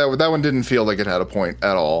 Like that one didn't feel like it had a point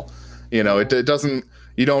at all. You know, it doesn't.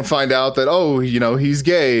 You don't find out that, oh, you know, he's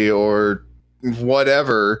gay or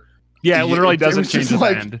whatever. Yeah, it literally doesn't change the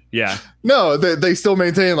end. Yeah. No, they still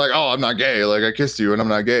maintain like, oh, I'm not gay. Like, I kissed you and I'm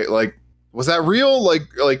not gay. Like, was that real? Like.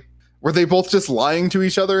 Were they both just lying to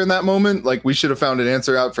each other in that moment? Like, we should have found an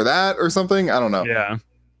answer out for that or something? I don't know. Yeah.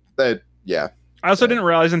 I also didn't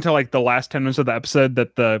realize until like the last 10 minutes of the episode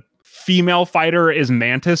that the female fighter is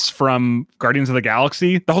Mantis from Guardians of the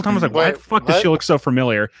Galaxy. The whole time I was like, why the fuck does she look so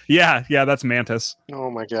familiar? Yeah, that's Mantis. Oh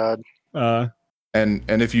my god. And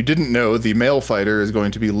if you didn't know, the male fighter is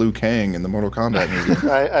going to be Liu Kang in the Mortal Kombat movie.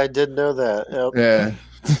 I did know that. Yep. Yeah.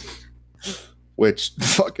 Which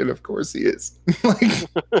fucking, of course, he is. Like,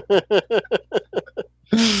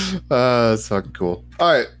 it's fucking cool.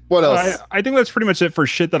 All right, what else? I think that's pretty much it for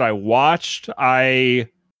shit that I watched. I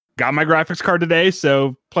got my graphics card today,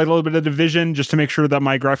 so played a little bit of Division just to make sure that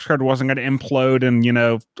my graphics card wasn't going to implode and, you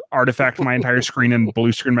know, artifact my entire screen and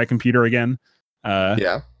blue screen my computer again.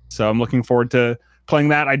 Yeah. So I'm looking forward to playing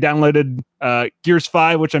that. I downloaded Gears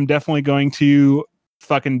 5, which I'm definitely going to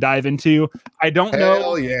fucking dive into. I don't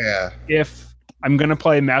know if I'm going to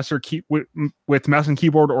play with mouse and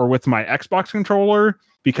keyboard or with my Xbox controller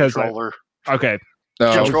because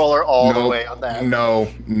controller all the way on that.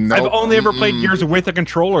 No. I've only ever played Gears with a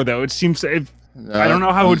controller, though. It seems I don't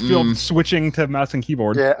know how it would feel switching to mouse and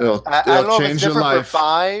keyboard. Yeah, I don't know if it's different life. for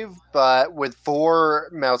 5, but with 4,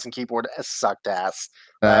 mouse and keyboard, it sucked ass.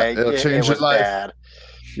 It'll change your life. Bad.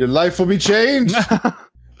 Your life will be changed.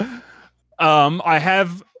 I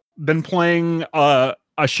have been playing a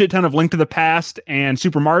shit ton of Link to the Past and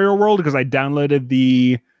Super Mario World because I downloaded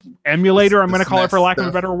the emulator. I'm going to call it, for lack of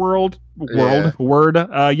a better word. On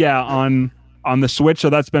the Switch.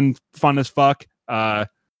 So that's been fun as fuck.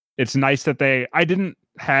 It's nice that I didn't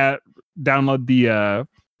download the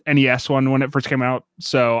NES one when it first came out,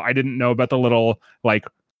 so I didn't know about the little like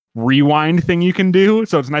rewind thing you can do.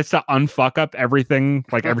 So it's nice to unfuck up everything.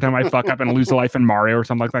 Like every time I fuck up and lose a life in Mario or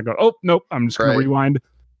something like that, go, oh nope, I'm just gonna rewind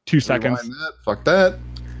 2 seconds. Fuck that.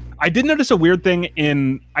 I did notice a weird thing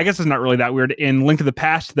I guess it's not really that weird, in Link to the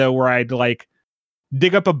Past though, where I'd like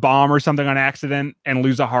dig up a bomb or something on accident and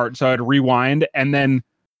lose a heart. So I'd rewind and then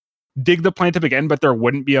dig the plant up again, but there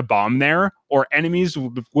wouldn't be a bomb there, or enemies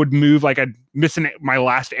would move. Like I'd miss my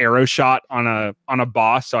last arrow shot on a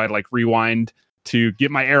boss. So I'd like rewind to get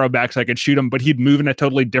my arrow back so I could shoot him, but he'd move in a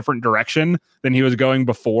totally different direction than he was going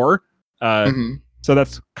before. So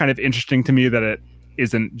that's kind of interesting to me that it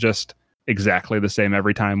isn't just exactly the same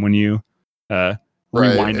every time when you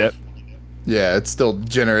rewind it. Yeah, it's still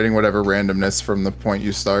generating whatever randomness from the point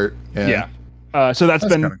you start. Yeah. So that's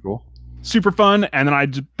been kind of cool. Super fun. And then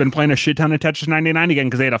I've been playing a shit ton of Tetris 99 again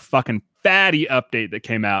because they had a fucking fatty update that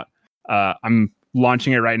came out. I'm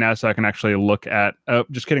launching it right now so I can actually look at. Oh,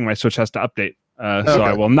 just kidding. My Switch has to update, so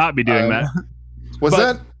I will not be doing that. Was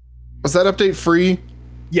that update free?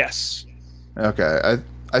 Yes. Okay,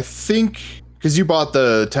 I think because you bought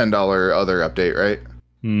the $10 other update, right?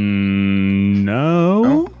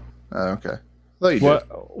 No. Oh, okay. Thought you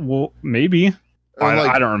What? Well, maybe.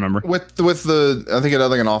 I don't remember. With the, I think it had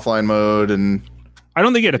like an offline mode, and I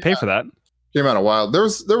don't think you had to pay for that. came out a while. There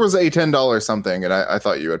was a $10 something, and I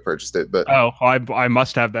thought you had purchased it, but Oh, I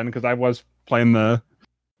must have then because I was playing the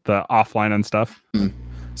offline and stuff.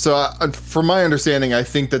 So from my understanding, I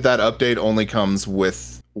think that update only comes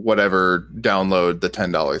with whatever download the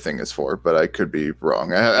 $10 thing is for, but I could be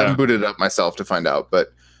wrong. I haven't booted it up myself to find out,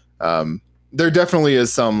 but there definitely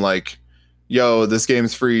is some like, yo, this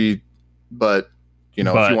game's free, but if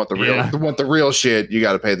you want the real shit, you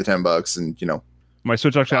got to pay the $10, and My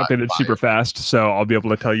Switch actually updated super fast, so I'll be able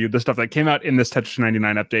to tell you the stuff that came out in this Tetris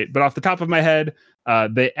 99 update. But off the top of my head,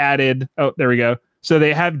 they added. Oh, there we go. So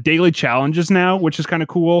they have daily challenges now, which is kind of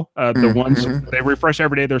cool. The ones they refresh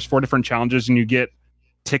every day. There's 4 different challenges, and you get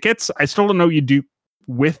tickets. I still don't know what you do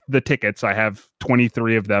with the tickets. I have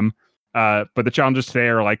 23 of them. But the challenges today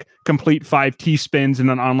are like complete 5 T-spins in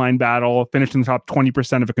an online battle, finish in the top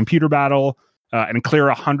 20% of a computer battle, and clear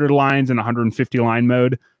 100 lines in 150 line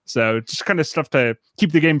mode. So just kind of stuff to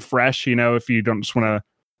keep the game fresh, if you don't just want to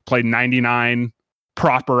play 99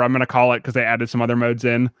 proper, I'm going to call it, because they added some other modes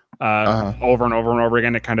in over and over and over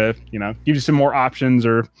again. It kind of, gives you some more options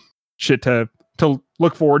or shit to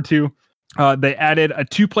look forward to. They added a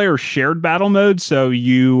 2-player shared battle mode. So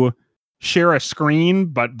you share a screen,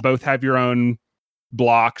 but both have your own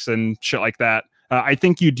blocks and shit like that. I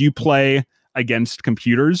think you do play against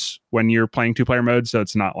computers when you're playing 2-player mode. So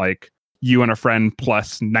it's not like you and a friend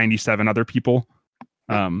plus 97 other people.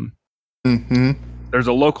 There's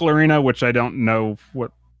a local arena, which I don't know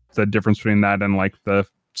what the difference between that and like the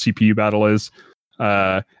CPU battle is.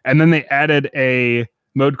 And then they added a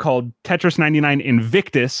mode called Tetris 99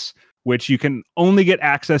 Invictus, which you can only get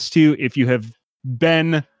access to if you have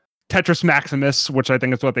been Tetris Maximus, which I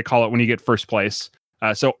think is what they call it when you get first place.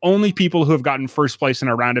 So only people who have gotten first place in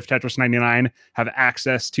a round of Tetris 99 have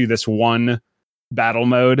access to this one battle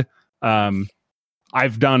mode.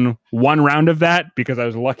 I've done 1 round of that because I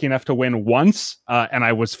was lucky enough to win once, and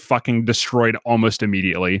I was fucking destroyed almost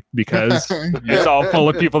immediately because it's all full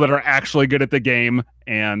of people that are actually good at the game,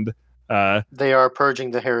 and they are purging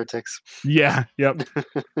the heretics. Yeah, yep.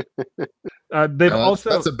 They've also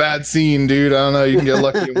that's a bad scene, dude. I don't know. You can get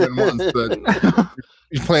lucky and win once, but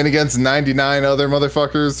you're playing against 99 other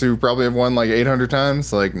motherfuckers who probably have won like 800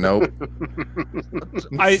 times. Like, nope.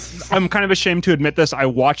 I'm kind of ashamed to admit this. I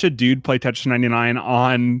watch a dude play Tetris 99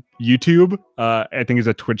 on YouTube. I think he's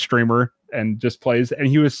a Twitch streamer and just plays. And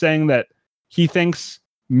he was saying that he thinks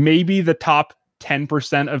maybe the top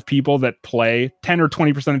 10% of people that play, 10 or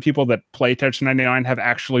 20% of people that play Tetris 99 have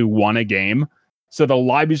actually won a game. So the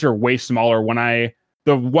lobbies are way smaller.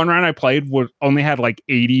 The 1 round I played only had like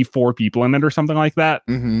 84 people in it or something like that.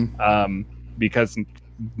 Because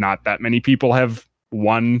not that many people have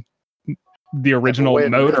won the original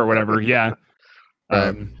mode or whatever. Yeah.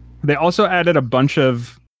 They also added a bunch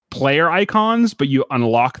of player icons, but you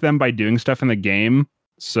unlock them by doing stuff in the game.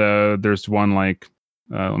 So there's one like,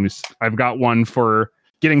 I've got one for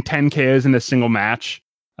getting 10 KOs in a single match.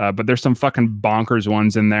 But there's some fucking bonkers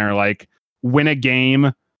ones in there, like win a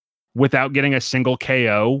game without getting a single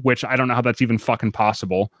KO, which I don't know how that's even fucking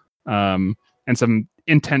possible. And some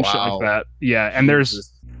intense shit like that. Yeah. And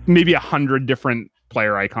there's maybe 100 different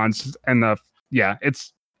player icons. And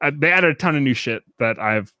it's they added a ton of new shit that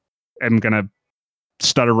am gonna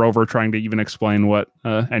stutter over trying to even explain what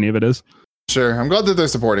any of it is. Sure. I'm glad that they're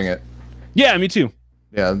supporting it. Yeah, me too.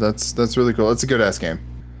 Yeah, that's really cool. It's a good ass game.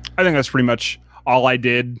 I think that's pretty much all I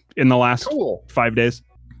did in the last 5 days.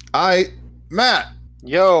 Matt.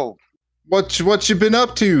 Yo. What you been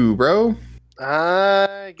up to, bro?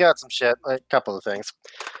 I got some shit, like a couple of things.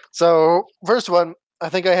 So, first one, I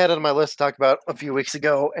think I had it on my list to talk about a few weeks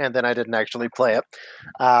ago, and then I didn't actually play it.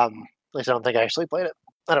 At least I don't think I actually played it.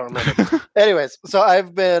 I don't remember. Anyways, so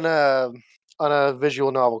I've been on a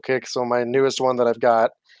visual novel kick. So my newest one that I've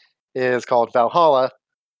got is called Valhalla,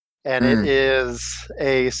 and it is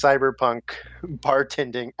a cyberpunk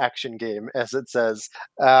bartending action game, as it says.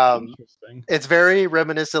 It's very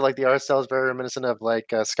reminiscent, like the art style is very reminiscent of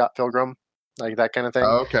like Scott Pilgrim, like that kind of thing.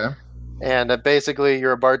 Oh, okay. And basically,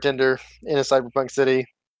 you're a bartender in a cyberpunk city,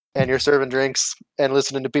 and you're serving drinks and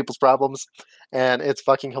listening to people's problems, and it's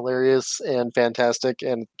fucking hilarious and fantastic,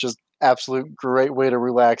 and just absolute great way to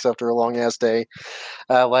relax after a long ass day.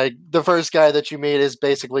 Like the first guy that you meet is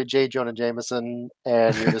basically J. Jonah Jameson,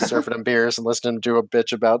 and you're just serving him beers and listening to a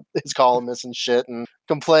bitch about his columnists and shit, and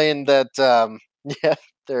complain that yeah,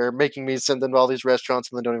 they're making me send them to all these restaurants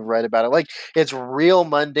and they don't even write about it. Like it's real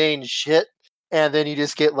mundane shit. And then you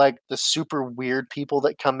just get like the super weird people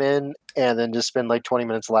that come in and then just spend like 20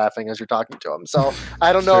 minutes laughing as you're talking to them. So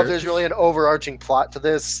I don't know if there's really an overarching plot to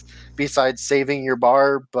this besides saving your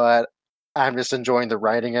bar, but I'm just enjoying the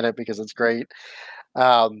writing in it because it's great.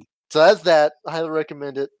 So that's that. I highly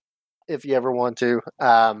recommend it if you ever want to.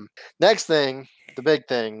 Next thing, the big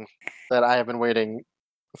thing that I have been waiting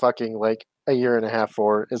fucking like a year and a half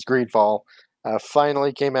for is Greedfall.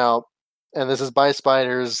 Finally came out, and this is by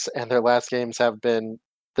Spiders, and their last games have been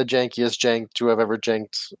the jankiest jank to have ever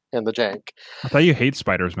janked in the jank. I thought you hate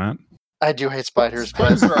spiders, Matt. I do hate spiders,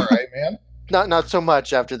 but Spiders are all right, man. not so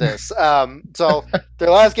much after this. So their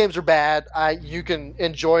last games are bad. You can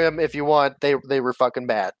enjoy them if you want. They were fucking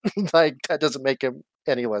bad. Like that doesn't make them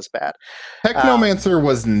any less bad. Technomancer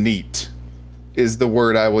was neat, is the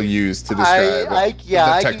word I will use to describe I can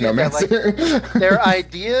get that. Technomancer. Their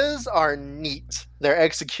ideas are neat. Their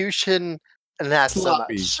execution, not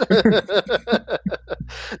Sloppy. so much.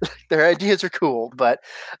 Their ideas are cool, but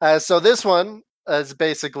so this one is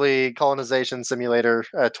basically Colonization Simulator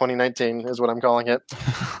 2019 is what I'm calling it.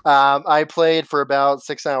 I played for about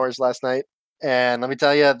 6 hours last night, and let me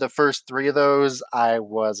tell you, the first 3 of those, I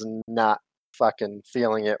was not fucking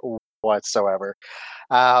feeling it whatsoever.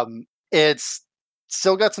 It's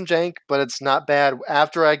still got some jank, but it's not bad.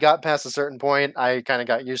 After I got past a certain point, I kind of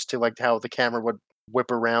got used to like how the camera would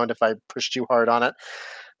whip around if I pushed too hard on it.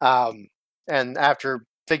 And after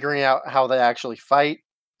figuring out how they actually fight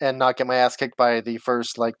and not get my ass kicked by the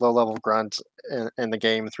first like low level grunt in the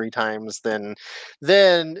game 3 times, then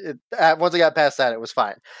once I got past that, it was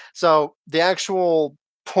fine. So the actual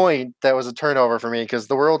point that was a turnover for me, because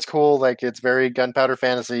the world's cool, like it's very gunpowder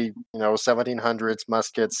fantasy, 1700s,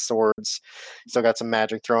 muskets, swords, still got some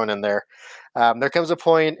magic thrown in there. There comes a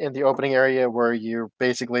point in the opening area where you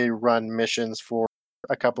basically run missions for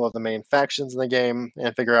a couple of the main factions in the game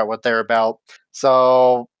and figure out what they're about.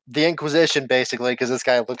 So the Inquisition, basically, because this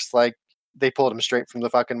guy looks like they pulled him straight from the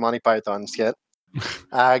fucking Monty Python skit,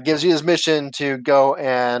 gives you his mission to go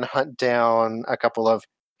and hunt down a couple of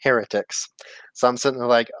heretics. So I'm sitting there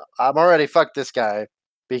like, I'm already fucked this guy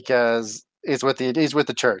because he's with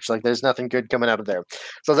the church. Like there's nothing good coming out of there.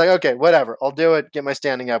 So I was like, okay, whatever, I'll do it. Get my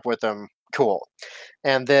standing up with him. Cool.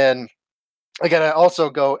 And then I gotta also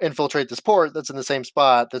go infiltrate this port that's in the same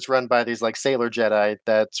spot that's run by these like sailor Jedi.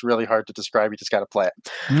 That's really hard to describe. You just gotta play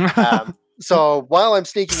it. So while I'm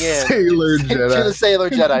sneaking in to the Sailor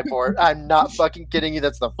Jedi port, I'm not fucking kidding you.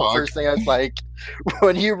 That's the first thing I was like,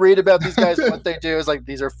 when you read about these guys, what they do is like,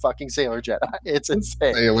 these are fucking Sailor Jedi. It's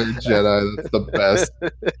insane. Sailor Jedi, that's the best.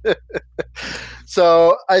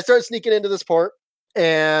 So I start sneaking into this port,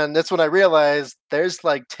 and that's when I realized there's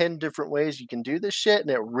like 10 different ways you can do this shit, and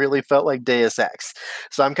it really felt like Deus Ex.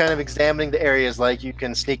 So I'm kind of examining the areas, like you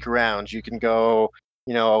can sneak around, you can go,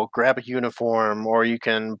 grab a uniform, or you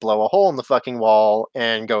can blow a hole in the fucking wall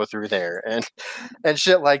and go through there and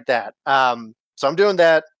shit like that. So I'm doing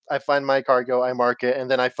that. I find my cargo, I mark it,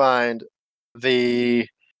 and then I find the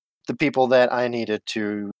people that I needed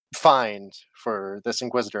to find for this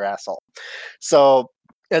Inquisitor asshole. So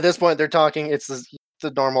at this point, they're talking. It's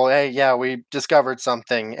the normal, hey, yeah, we discovered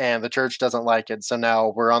something, and the church doesn't like it, so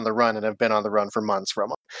now we're on the run and have been on the run for months from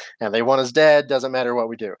them. And they want us dead, doesn't matter what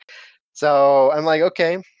we do. So I'm like,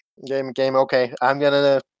 okay, game, okay. I'm going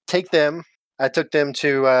to take them. I took them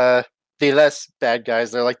to the less bad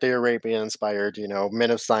guys. They're like the Arabian-inspired,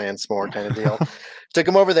 men of science more kind of deal. Took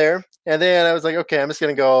them over there, and then I was like, okay, I'm just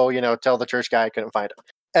going to go, tell the church guy I couldn't find him.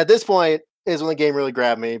 At this point is when the game really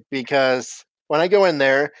grabbed me, because when I go in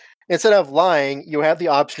there, instead of lying, you have the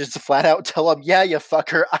option just to flat out tell them, yeah, you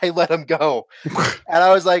fucker, I let him go. And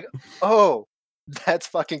I was like, oh, that's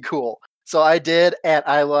fucking cool. So I did, and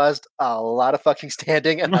I lost a lot of fucking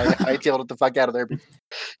standing, and I hightailed it the fuck out of there.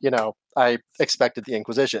 I expected the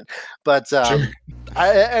Inquisition. But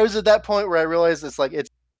I was at that point where I realized it's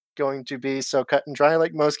going to be so cut and dry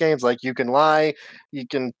like most games. Like, you can lie, you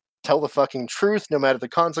can tell the fucking truth no matter the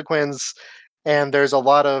consequence, and there's a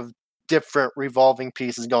lot of different revolving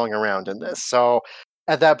pieces going around in this. So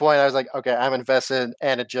at that point, I was like, okay, I'm invested,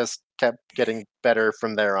 and it just kept getting better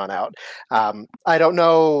from there on out. I don't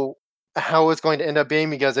know how it's going to end up being,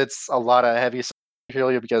 because it's a lot of heavy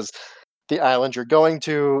material, because the island you're going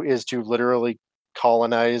to is to literally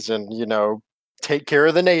colonize and take care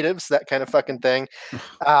of the natives, that kind of fucking thing.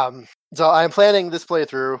 So I'm planning this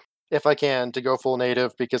playthrough if I can, to go full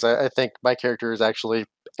native because I think my character is actually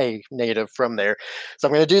a native from there. So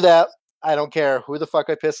I'm going to do that. I don't care who the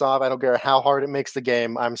fuck I piss off. I don't care how hard it makes the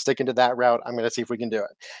game. I'm sticking to that route. I'm going to see if we can do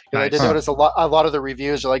it. Because I did Nice. notice a lot of the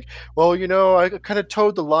reviews are like, well, I kind of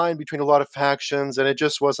towed the line between a lot of factions and it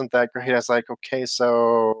just wasn't that great. I was like, okay,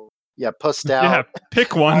 so yeah, pussed out. Yeah,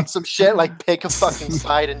 pick one. On some shit, like pick a fucking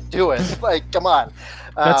side and do it. Like, come on.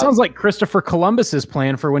 That sounds like Christopher Columbus's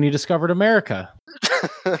plan for when he discovered America.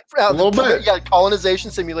 A little bit. Yeah,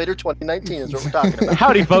 Colonization Simulator 2019 is what we're talking about.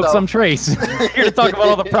 Howdy, folks. So- I'm Trace. Here to talk about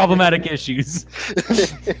all the problematic issues.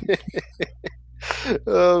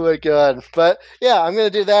 Oh my god! But yeah, I'm gonna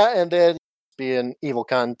do that, and then be an evil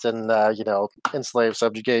cunt and enslave,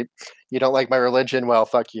 subjugate. You don't like my religion? Well,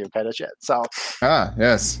 fuck you, kind of shit. So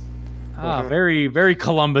Yes. Ah, very, very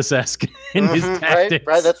Columbus-esque in his tactics.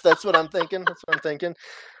 right. That's what I'm thinking. That's what I'm thinking.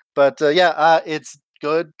 But it's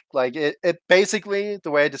good. Like it basically,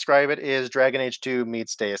 the way I describe it is Dragon Age 2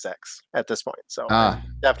 meets Deus Ex at this point. So I'm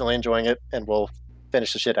definitely enjoying it, and we'll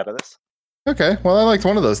finish the shit out of this. Okay. Well, I liked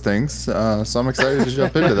one of those things, so I'm excited to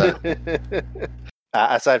jump into that.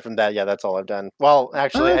 Aside from that, yeah, that's all I've done. Well,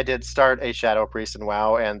 actually, I did start a Shadow Priest in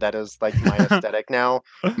WoW, and that is like my aesthetic now.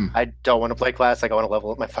 I don't want to play Classic. I want to level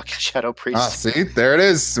up my fucking Shadow Priest. See, there it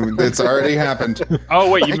is. It's already happened. Oh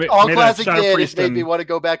wait, you Like, ma- all made Classic a Shadow did Priest is made and- me want to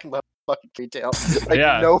go back and level fucking retail. Like,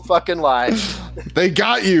 Yeah. no fucking lie. They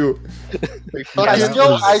got you. But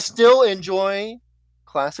Yeah, I still enjoy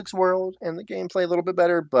Classic's world and the gameplay a little bit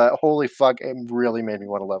better, but holy fuck, it really made me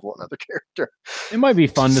want to level another character. It might be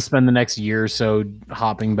fun to spend the next year or so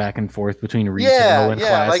hopping back and forth between retail Yeah, and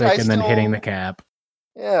yeah, like, classic I and then hitting still- the cap.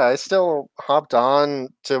 Yeah, I still hopped on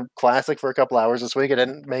to Classic for a couple hours this week. I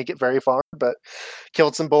didn't make it very far, but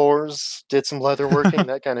killed some boars, did some leather working,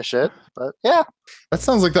 that kind of shit. But yeah, That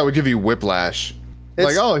sounds like that would give you whiplash. It's-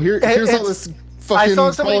 Here's all it's- this fucking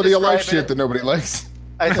saw somebody quality of life describe shit it. that nobody likes.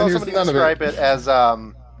 I saw Here's somebody none of it. describe it as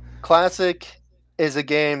Classic is a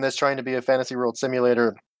game that's trying to be a fantasy world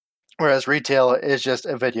simulator, whereas retail is just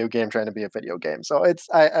a video game trying to be a video game. So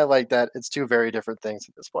I like that. It's two very different things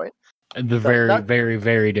at this point. The very, not- very,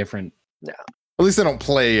 very different. At least they don't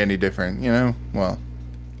play any different, Well,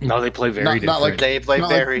 No, they play very Not different. like- They play not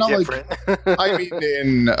like- very not like- different. I mean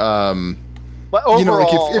in but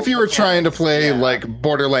overall, like if you were trying to play yeah. like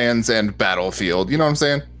Borderlands and Battlefield, you know what I'm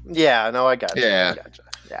saying? Yeah, no, I got you. Yeah. I gotcha.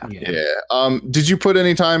 Yeah. Yeah. Did you put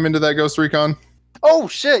any time into that Ghost Recon? Oh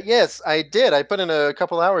shit! Yes, I did. I put in a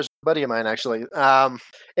couple hours. A buddy of mine actually.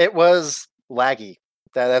 It was laggy.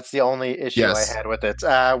 That's the only issue Yes. I had with it.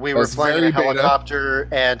 We were was flying in a very beta. helicopter,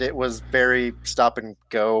 and it was very stop and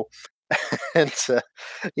go. And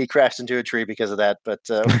he crashed into a tree because of that. But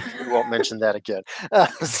we won't mention that again.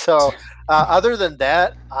 So, other than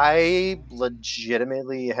that, I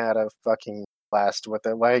legitimately had a fucking blast with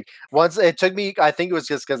it. Like once it took me, I think it was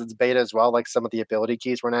just because it's beta as well. Like some of the ability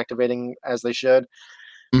keys weren't activating as they should.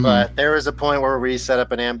 Mhm. But there was a point where we set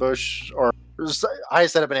up an ambush, or I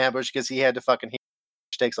set up an ambush because he had to fucking,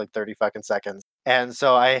 which takes like 30 fucking seconds. And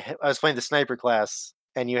so I was playing the sniper class,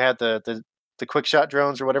 and you had the quick shot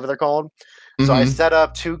drones or whatever they're called. So I Mhm. set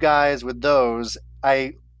up two guys with those.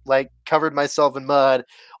 I like covered myself in mud,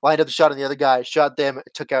 lined up the shot on the other guy, shot them,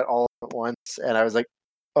 took out all at once, and I was like,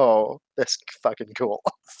 "Oh, that's fucking cool."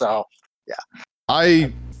 So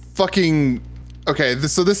I fucking okay.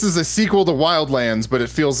 So this is a sequel to Wildlands, but it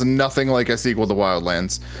feels nothing like a sequel to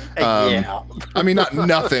Wildlands. yeah, I mean, not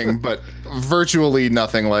nothing, but virtually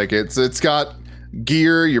nothing like it. It's got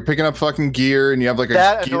gear. You're picking up fucking gear, and you have like a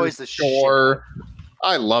that gear annoys the shit. store.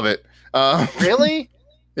 I love it. Really?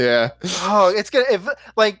 Yeah. Oh, it's gonna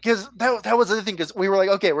because that was the other thing because we were like,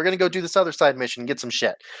 okay, we're gonna go do this other side mission and get some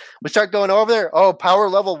shit. We start going over there. Oh, power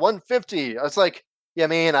level 150. I was like, yeah,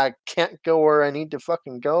 man, I can't go where I need to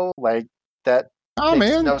fucking go. Like that Oh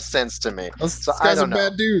makes man, no sense to me. those So I guys are don't know.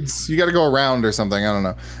 bad dudes. You got to go around or something. I don't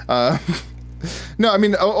know. No, I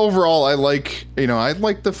mean overall, I like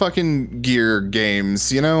the fucking gear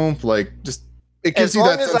games. Like just it gives As you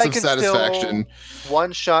long that as sense I of can satisfaction.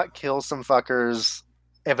 One shot kills some fuckers.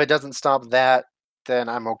 If it doesn't stop that, then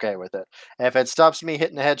I'm okay with it. If it stops me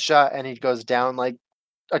hitting a headshot and he goes down like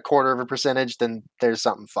a quarter of a percentage, then there's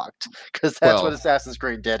something fucked. Because that's Well, what Assassin's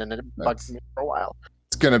Creed did, and it bugged me for a while.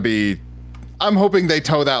 It's gonna be. I'm hoping they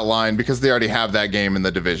toe that line because they already have that game in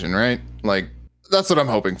the division, right? Like that's what I'm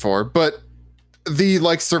hoping for. But the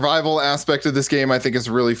like survival aspect of this game, I think, is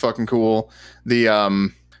really fucking cool.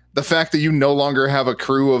 The fact that you no longer have a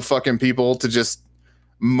crew of fucking people to just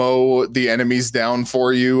mow the enemies down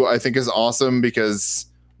for you, I think is awesome because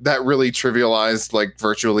that really trivialized like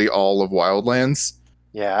virtually all of Wildlands.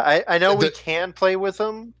 Yeah, I know we The- can play with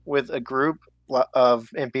them with a group of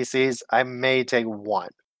NPCs, I may take one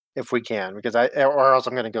if we can, because or else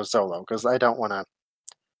I'm going to go solo because I don't want to.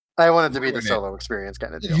 I want it to be the solo experience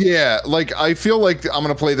kind of deal. Yeah, like I feel like I'm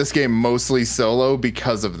gonna play this game mostly solo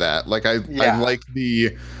because of that. Like I like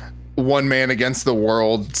the one man against the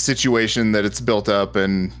world situation that it's built up,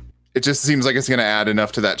 and it just seems like it's gonna add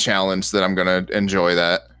enough to that challenge that I'm gonna enjoy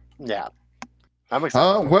that. Yeah. I'm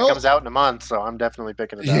excited. It comes out in a month, so I'm definitely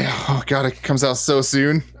picking it up. Yeah, oh god, it comes out so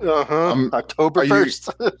soon. October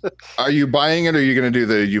 1st. Are you buying it, or are you going to do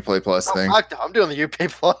the Uplay Plus thing? Fuck no, I'm doing the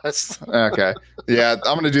Uplay Plus. Okay. Yeah,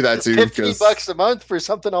 I'm going to do that too. $50 a month for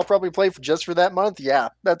something I'll probably play just for that month. Yeah,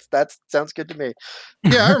 that sounds good to me.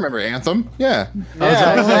 Yeah, I remember Anthem. Yeah.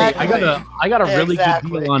 I got a really good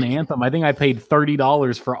deal on Anthem. I think I paid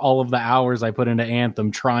 $30 for all of the hours I put into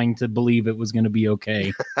Anthem trying to believe it was going to be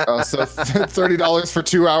okay. So $30 for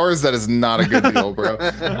 2 hours? That is not a good deal, bro.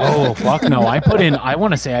 Oh, fuck no. I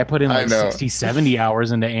want to say I put in like 60, 70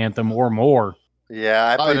 hours into Anthem or more. Yeah,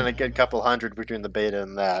 I put in a good couple hundred between the beta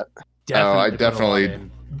and that. I definitely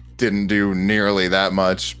didn't do nearly that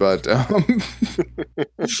much, but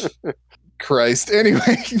Christ.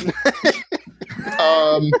 Anyway.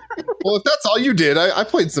 Well, if that's all you did, I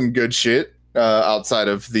played some good shit outside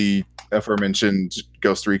of the aforementioned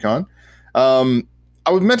Ghost Recon. I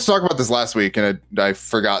was meant to talk about this last week, and I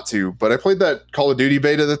forgot to, but I played that Call of Duty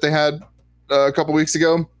beta that they had a couple weeks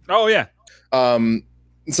ago. Oh, yeah.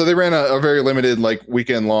 So they ran a very limited, like,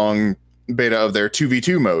 weekend-long beta of their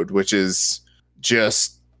 2v2 mode, which is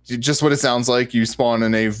just what it sounds like. You spawn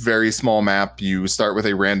in a very small map. You start with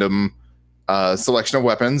a random selection of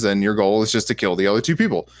weapons, and your goal is just to kill the other two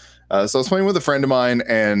people. So I was playing with a friend of mine,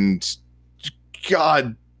 and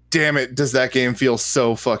god damn it, does that game feel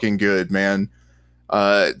so fucking good, man.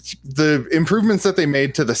 The improvements that they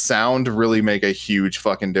made to the sound really make a huge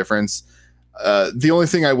fucking difference. The only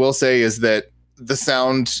thing I will say is that the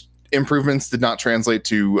sound improvements did not translate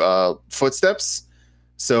to footsteps.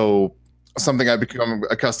 So something I've become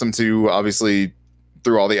accustomed to, obviously,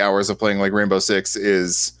 through all the hours of playing like Rainbow Six,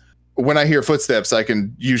 is when I hear footsteps, I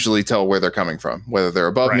can usually tell where they're coming from, whether they're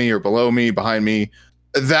above me or below me, behind me.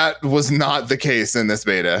 That was not the case in this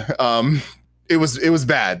beta. It was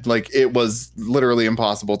bad. Like, it was literally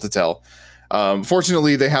impossible to tell.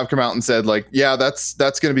 Fortunately, they have come out and said, like, yeah, that's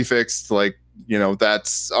going to be fixed. Like, you know,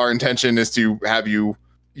 that's our intention, is to have you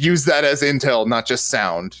use that as intel, not just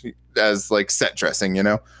sound, as like set dressing, you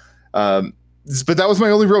know? But that was my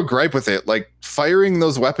only real gripe with it. Like, firing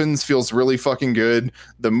those weapons feels really fucking good.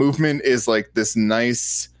 The movement is like this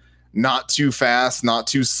nice, not too fast, not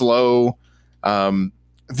too slow.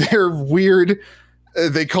 They're weird.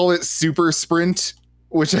 They call it super sprint,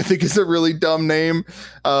 which I think is a really dumb name.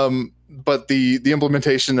 But the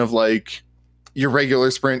implementation of like your regular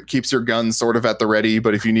sprint keeps your gun sort of at the ready,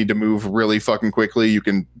 but if you need to move really fucking quickly, you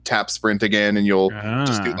can tap sprint again, and you'll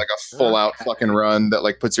just do like a full out fucking run that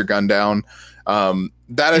like puts your gun down.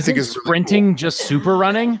 That I think is sprinting really cool. Just super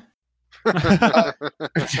running.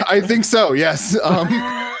 I think so. Yes.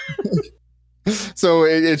 So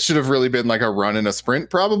it should have really been like a run and a sprint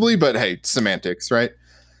probably, but hey, semantics, right?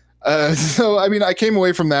 So, I mean, I came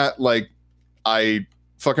away from that, like, I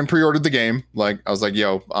fucking pre-ordered the game. Like, I was like,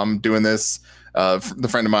 yo, I'm doing this. The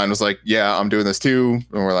friend of mine was like, yeah, I'm doing this too.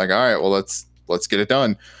 And we're like, all right, well, let's get it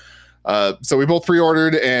done. So we both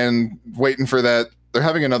pre-ordered and waiting for that. They're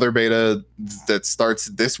having another beta that starts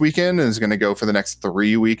this weekend and is going to go for the next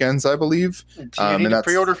 3 weekends, I believe. Do you need to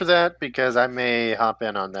pre-order for that? Because I may hop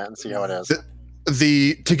in on that and see how it is.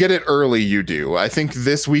 To get it early, you do. I think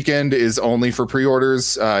this weekend is only for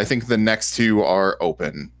pre-orders. I think the next 2 are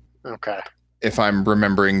open. Okay. If I'm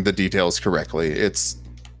remembering the details correctly. It's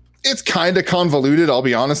kind of convoluted, I'll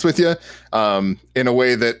be honest with you, in a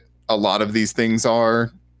way that a lot of these things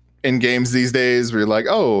are in games these days, where you're like,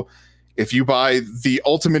 oh, if you buy the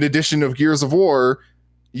Ultimate Edition of Gears of War,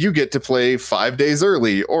 you get to play 5 days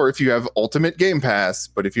early. Or if you have Ultimate Game Pass,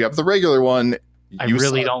 but if you have the regular one, I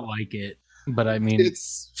really don't like it. But I mean,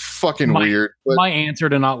 it's fucking weird. But my answer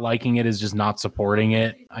to not liking it is just not supporting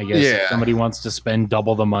it. I guess if somebody wants to spend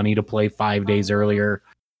double the money to play 5 days earlier,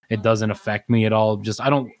 it doesn't affect me at all.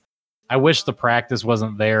 I wish the practice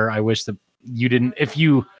wasn't there. I wish that you didn't, if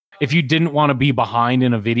you didn't want to be behind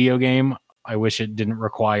in a video game, I wish it didn't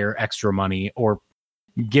require extra money or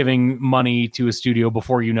giving money to a studio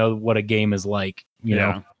before you know what a game is like, you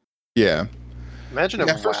know? Yeah. Imagine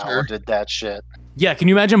if WoW did that shit. Yeah, can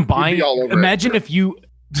you imagine buying? Imagine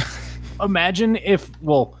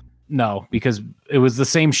no, because it was the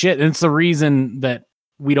same shit. And it's the reason that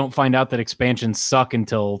we don't find out that expansions suck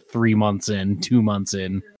until 3 months in, 2 months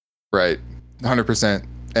in. Right, 100%.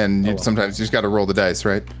 And sometimes you just got to roll the dice,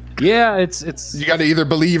 right? Yeah, it's You got to either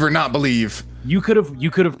believe or not believe. you could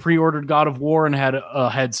have pre-ordered God of War and had a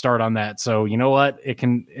head start on that. So you know what? It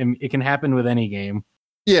can happen with any game.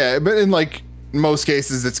 Yeah, but in like most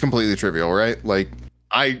cases, it's completely trivial, right? Like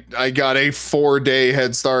I got a 4-day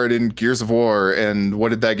head start in Gears of War, and what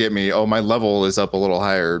did that get me? Oh, my level is up a little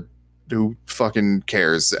higher. Who fucking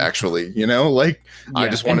cares? Actually, you know, like I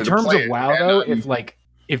just wanted to play. In terms of it, WoW,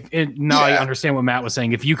 though, I understand what Matt was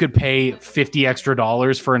saying. If you could pay $50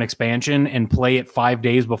 extra for an expansion and play it 5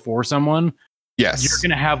 days before someone, yes, you're going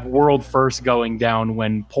to have world first going down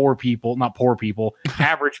when average people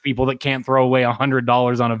that can't throw away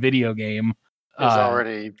 $100 on a video game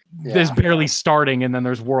is barely starting, and then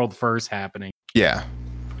there's world first happening. Yeah.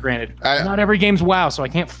 Granted, not every game's WoW, so I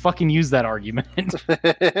can't fucking use that argument.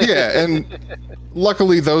 Yeah, and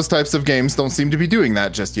luckily those types of games don't seem to be doing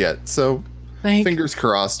that just yet. So fingers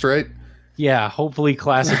crossed, right? Yeah, hopefully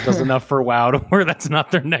Classic does enough for WoW to where that's not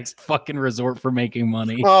their next fucking resort for making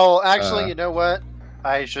money. Well, actually, you know what?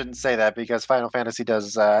 I shouldn't say that because Final Fantasy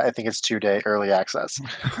does, I think it's 2-day early access.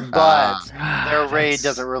 But their raid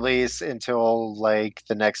doesn't release until like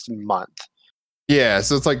the next month. Yeah,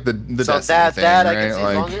 so it's like the so that thing, I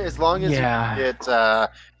right? can see as long as you get an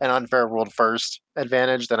unfair world first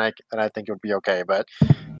advantage, then I think it would be okay. But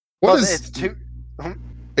it's too.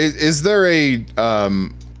 Is there a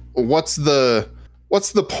what's the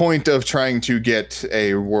point of trying to get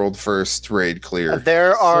a world first raid clear?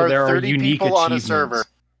 There are 30 unique people on a server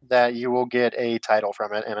that you will get a title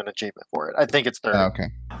from it and an achievement for it. I think it's 30. Okay.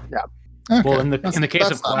 Yeah. Okay. Well, in the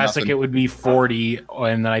case of Classic, it would be 40,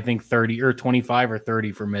 and then I think 30 or 25 or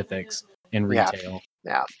 30 for Mythics in retail.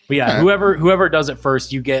 Yeah. But yeah, whoever does it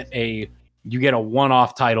first, you get a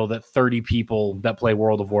one-off title that 30 people that play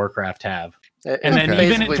World of Warcraft have. And then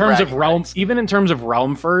even in terms of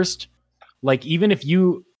realm first, like even if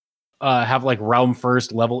you have like realm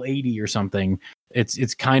first level 80 or something,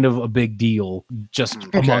 it's kind of a big deal just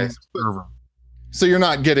among the server. So you're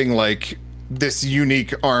not getting like this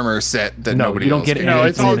unique armor set that nobody you don't else get can. No,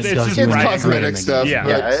 it's cosmetic stuff.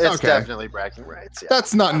 Yeah, it's definitely bragging rights. Yeah.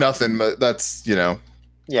 That's not nothing, but that's, you know.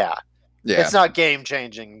 Yeah. It's not game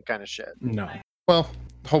changing kind of shit. No. Well,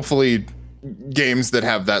 hopefully games that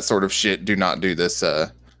have that sort of shit do not do this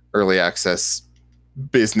early access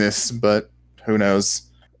business, but who knows?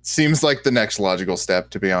 Seems like the next logical step,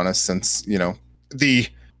 to be honest, since, you know, the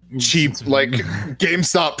cheap like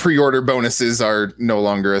GameStop pre-order bonuses are no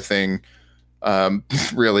longer a thing.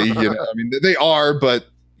 Really, you know, I mean, they are, but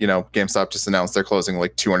you know, GameStop just announced they're closing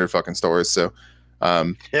like 200 fucking stores, so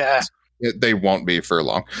they won't be for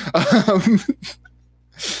long.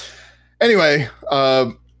 Anyway,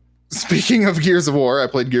 speaking of Gears of War, I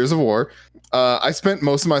played Gears of War. I spent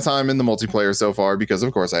most of my time in the multiplayer so far because,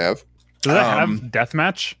 of course, I have. Does it have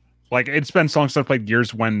deathmatch? Like, it's been so long since I played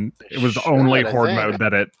Gears when it was the only horde mode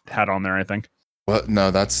that it had on there, I think. Well,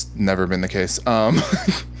 no, that's never been the case.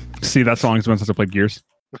 See, that's the longest one since I played Gears.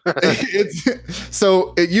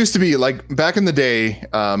 So it used to be like back in the day,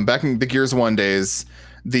 back in the Gears 1 days,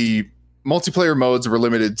 the multiplayer modes were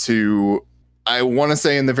limited to, I want to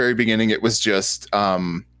say in the very beginning, it was just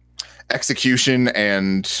execution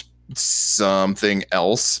and something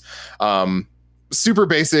else. Super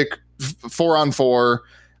basic 4-on-4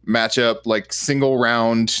 matchup, like single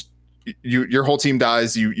round. Your whole team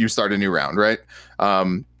dies, you start a new round, right?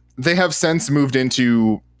 They have since moved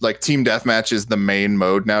into like team deathmatch is the main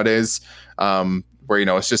mode nowadays, where, you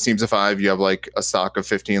know, it's just teams of 5. You have like a stock of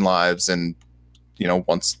 15 lives, and you know,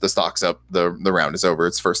 once the stock's up, the round is over.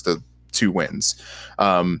 It's first to 2 wins.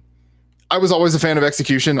 I was always a fan of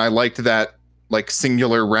execution. I liked that like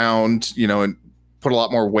singular round, you know, and put a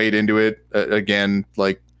lot more weight into it. Again,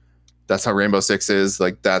 like that's how Rainbow Six is.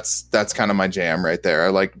 Like that's kind of my jam right there. I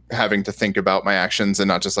like having to think about my actions and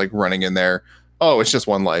not just like running in there. Oh, it's just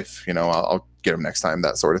one life, you know, I'll get them next time,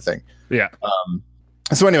 that sort of thing. Yeah.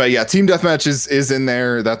 So anyway, yeah, team deathmatch is in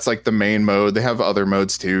there. That's like the main mode. They have other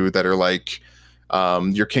modes too that are like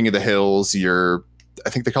your King of the Hills, I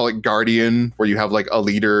think they call it Guardian, where you have like a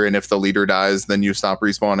leader, and if the leader dies, then you stop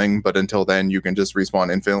respawning. But until then, you can just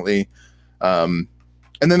respawn infinitely. And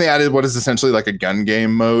then they added what is essentially like a gun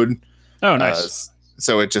game mode. Oh, nice.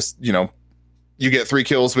 So it just, you know, you get 3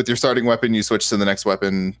 kills with your starting weapon, you switch to the next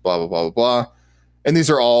weapon, blah, blah, blah, blah, blah. And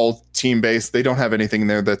these are all team-based. They don't have anything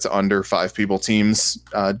there that's under 5 people teams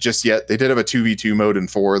just yet. They did have a 2v2 mode in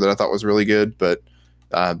 4 that I thought was really good, but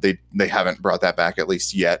they haven't brought that back, at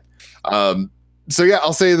least yet. So yeah,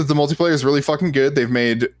 I'll say that the multiplayer is really fucking good. They've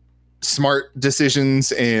made smart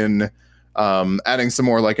decisions in adding some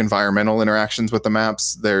more like environmental interactions with the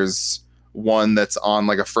maps. There's one that's on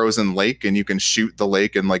like a frozen lake, and you can shoot the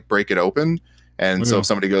lake and like break it open. And so if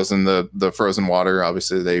somebody goes in the frozen water,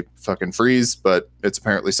 obviously they fucking freeze, but it's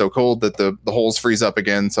apparently so cold that the holes freeze up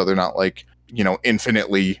again. So they're not like,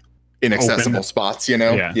 infinitely inaccessible spots,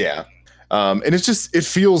 Yeah. And it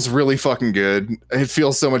feels really fucking good. It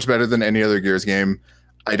feels so much better than any other Gears game.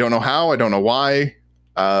 I don't know how, I don't know why.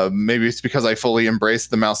 Maybe it's because I fully embraced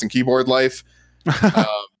the mouse and keyboard life.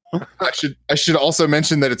 I should also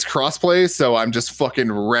mention that it's crossplay, so I'm just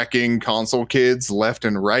fucking wrecking console kids left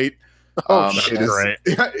and right. Great.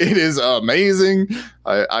 It is amazing.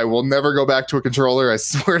 I will never go back to a controller, I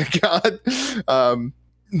swear to God.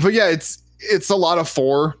 But yeah, it's a lot of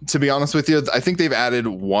 4, to be honest with you. I think they've added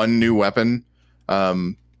 1 new weapon,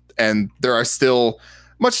 and there are still,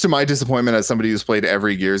 much to my disappointment as somebody who's played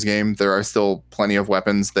every Gears game, there are still plenty of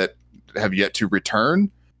weapons that have yet to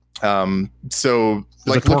return. So is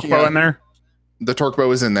like the torque bow in there? The torque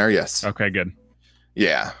bow is in there, yes. Okay, good.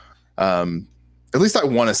 Yeah. At least I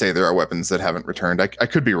want to say there are weapons that haven't returned. I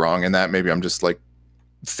could be wrong in that. Maybe I'm just like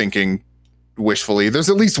thinking wishfully. There's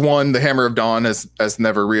at least one. The Hammer of Dawn has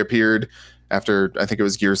never reappeared after, I think it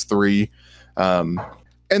was Gears 3. And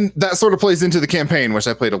that sort of plays into the campaign, which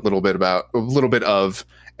I played a little bit of.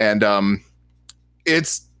 And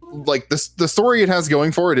it's like the story it has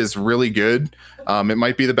going for it is really good. It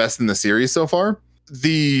might be the best in the series so far.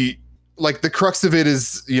 The crux of it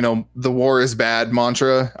is, the war is bad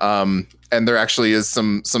mantra. And there actually is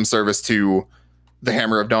some service to the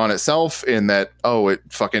Hammer of Dawn itself in that, it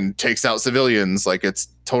fucking takes out civilians. Like, it's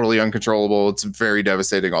totally uncontrollable. It's very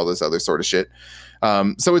devastating, all this other sort of shit.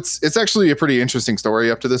 So it's actually a pretty interesting story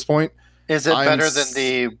up to this point. Is it better than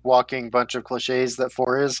the walking bunch of cliches that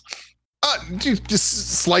 4 is?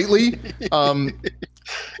 Just slightly.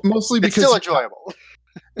 Mostly because it's still enjoyable.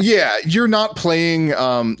 Yeah, you're not playing,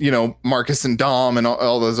 Marcus and Dom and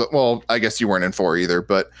all those. Well, I guess you weren't in 4 either,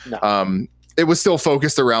 but no. It was still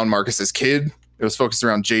focused around Marcus's kid. It was focused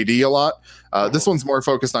around JD a lot. This one's more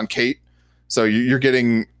focused on Kate, so you're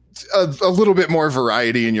getting a little bit more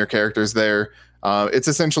variety in your characters there. It's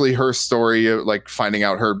essentially her story of like finding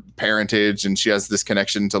out her parentage, and she has this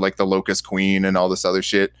connection to like the Locust Queen and all this other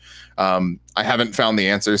shit. I haven't found the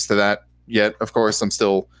answers to that yet. Of course, I'm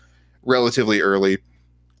still relatively early.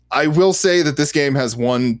 I will say that this game has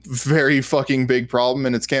one very fucking big problem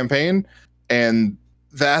in its campaign, and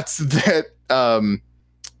that's that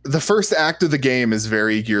the first act of the game is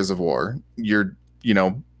very Gears of War. You're,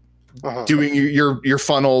 doing your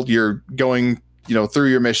funnel, you're going, through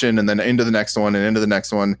your mission and then into the next one and into the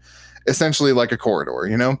next one, essentially like a corridor,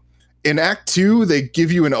 In Act 2, they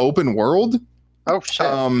give you an open world. Oh,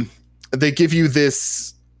 shit. They give you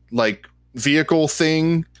this, like, vehicle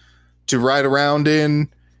thing to ride around in.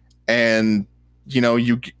 And,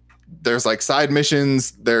 there's like side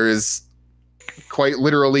missions. There is quite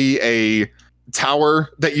literally a tower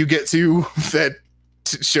that you get to that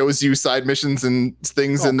shows you side missions and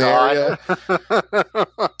things in the area.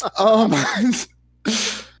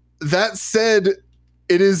 That said,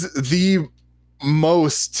 it is the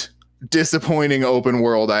most disappointing open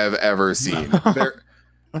world I have ever seen.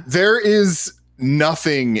 There is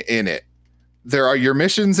nothing in it. There are your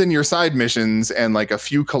missions and your side missions and like a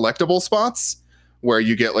few collectible spots where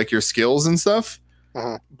you get like your skills and stuff.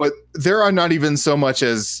 But there are not even so much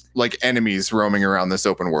as like enemies roaming around this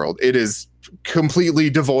open world. It is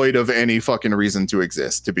completely devoid of any fucking reason to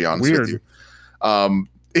exist, to be honest with you.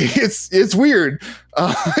 It's weird.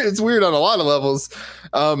 It's weird on a lot of levels.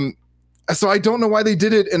 So I don't know why they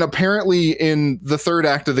did it. And apparently in the third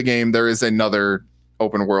act of the game, there is another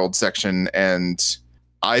open world section, and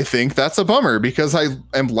I think that's a bummer because I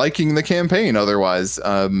am liking the campaign. Otherwise,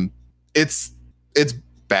 it's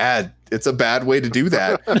bad. It's a bad way to do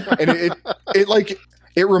that, and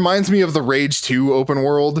it reminds me of the Rage 2 open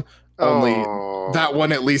world. Only that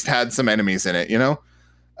one at least had some enemies in it,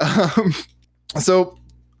 So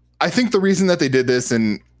I think the reason that they did this,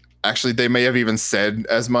 and actually they may have even said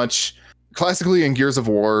as much, classically in Gears of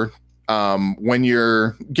War, when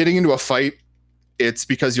you're getting into a fight, it's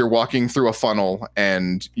because you're walking through a funnel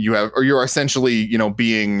and you're essentially,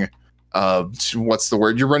 being, what's the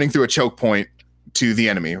word? You're running through a choke point to the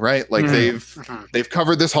enemy, right? Like they've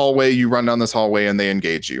covered this hallway, you run down this hallway and they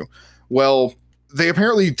engage you. Well, they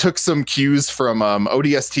apparently took some cues from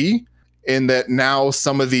ODST in that now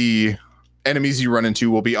some of the enemies you run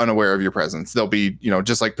into will be unaware of your presence. They'll be,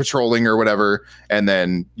 just like patrolling or whatever, and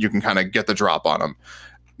then you can kind of get the drop on them.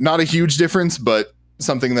 Not a huge difference, but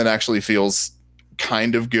something that actually feels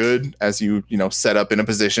kind of good as you set up in a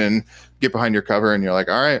position, get behind your cover, and you're like,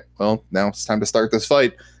 all right, well, now it's time to start this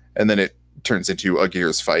fight. And then it turns into a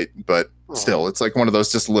Gears fight, but still, it's like one of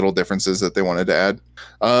those just little differences that they wanted to add.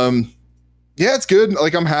 Yeah, it's good.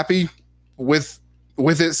 Like, I'm happy with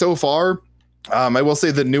it so far, I will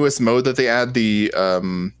say the newest mode that they add, the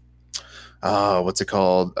what's it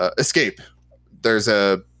called? Escape. There's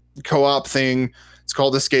a co-op thing. It's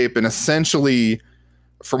called Escape, and essentially,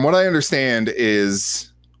 from what I understand,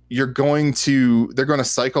 is they're going to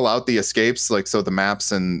cycle out the escapes, like, so the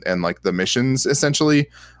maps and like the missions essentially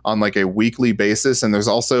on like a weekly basis, and there's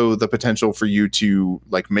also the potential for you to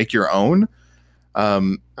like make your own.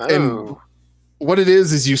 And what it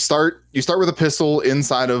is you start with a pistol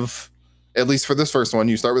inside of, at least for this first one,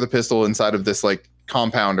 you start with a pistol inside of this like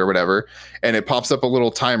compound or whatever, and it pops up a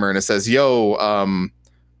little timer and it says, yo,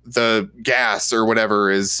 the gas or whatever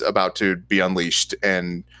is about to be unleashed,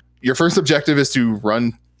 and your first objective is to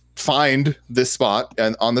find this spot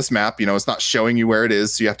and on this map. You know, it's not showing you where it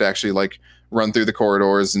is, so you have to actually like run through the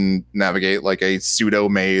corridors and navigate like a pseudo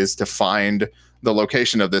maze to find the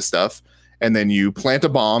location of this stuff, and then you plant a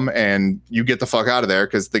bomb and you get the fuck out of there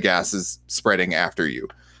because the gas is spreading after you.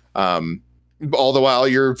 All the while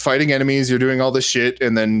you're fighting enemies, you're doing all this shit,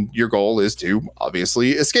 and then your goal is to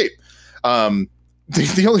obviously escape.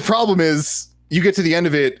 The only problem is you get to the end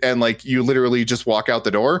of it and like you literally just walk out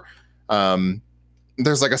the door.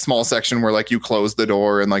 There's like a small section where like you close the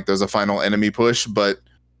door and like there's a final enemy push, but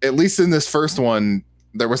at least in this first one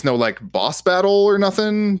there was no like boss battle or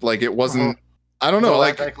nothing. Like it wasn't, I don't know,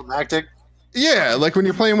 like anticlimactic. Yeah, like when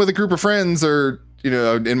you're playing with a group of friends, or you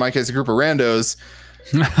know, in my case a group of randos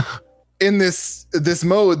in this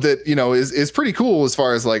mode that, you know, is pretty cool as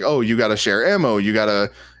far as like, oh, you got to share ammo, you got to,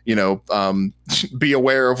 you know, be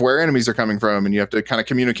aware of where enemies are coming from, and you have to kind of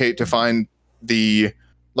communicate to find the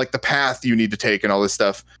path you need to take and all this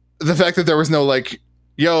stuff. The fact that there was no like,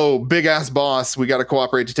 yo, big ass boss, we got to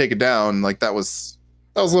cooperate to take it down, like that was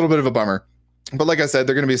a little bit of a bummer. But like I said,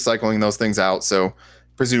 they're going to be cycling those things out, so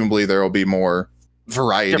presumably there will be more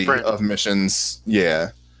variety of missions. Yeah.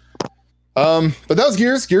 But that was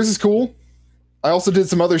Gears. Gears is cool. I also did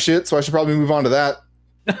some other shit, so I should probably move on to that.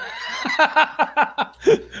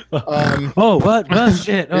 What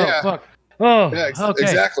shit? Oh, yeah. Fuck. Oh, yeah, okay.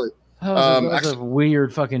 Exactly. That was a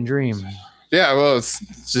weird fucking dream. Yeah, well,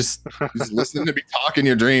 it's just listening to me talk in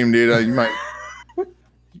your dream, dude.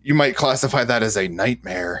 You might classify that as a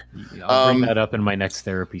nightmare. I'll bring that up in my next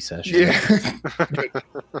therapy session. Yeah.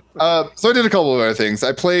 So I did a couple of other things.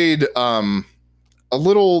 I played a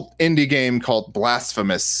little indie game called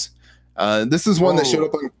Blasphemous. This is one that showed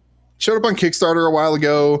up on Kickstarter a while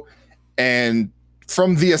ago, and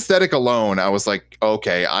from the aesthetic alone, I was like,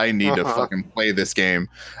 okay, I need to fucking play this game.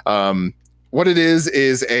 What it is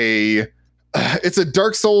it's a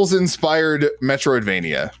Dark Souls inspired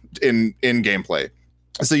Metroidvania in gameplay.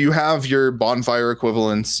 So you have your bonfire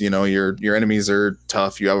equivalents, you know, your enemies are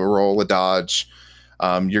tough, you have a roll, a dodge,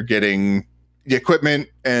 you're getting the equipment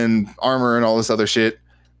and armor and all this other shit.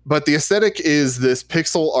 But the aesthetic is this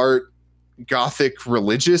pixel art gothic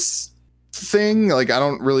religious thing. Like, I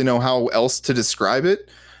don't really know how else to describe it.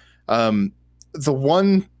 The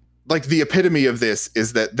one, like, the epitome of this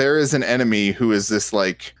is that there is an enemy who is this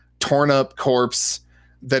like torn up corpse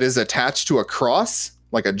that is attached to a cross,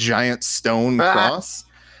 like a giant stone cross,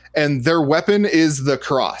 and their weapon is the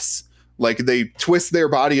cross. Like, they twist their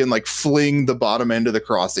body and like fling the bottom end of the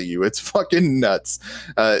cross at you. It's fucking nuts.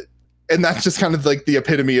 And that's just kind of like the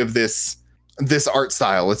epitome of this art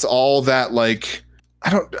style. It's all that, like,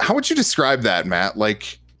 how would you describe that, Matt?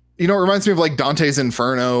 Like, you know, it reminds me of like Dante's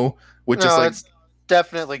Inferno, which is like, it's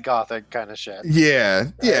definitely gothic kind of shit. Yeah.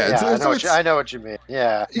 I know what you mean.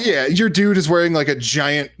 Yeah. Yeah, your dude is wearing like a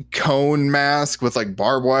giant cone mask with like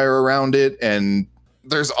barbed wire around it, and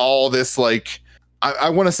there's all this like, I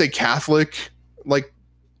want to say Catholic like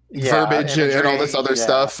verbiage and all this other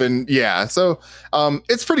stuff, and so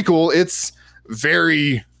it's pretty cool. It's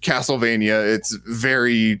very Castlevania. It's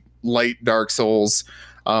very light Dark Souls,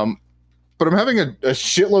 but I'm having a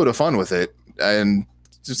shitload of fun with it, and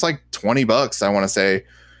just like $20, I want to say.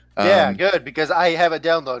 Yeah, good, because I have it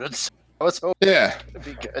downloaded. So I was hoping it'd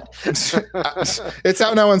be good. It's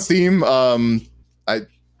out now on Steam.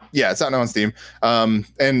 It's out now on Steam.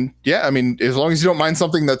 And yeah, I mean, as long as you don't mind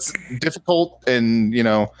something that's difficult and, you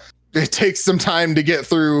know, it takes some time to get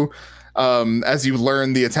through as you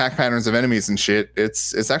learn the attack patterns of enemies and shit,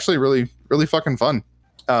 it's actually really, really fucking fun.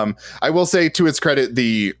 I will say, to its credit,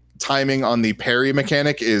 the timing on the parry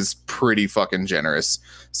mechanic is pretty fucking generous.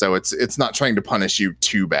 So it's not trying to punish you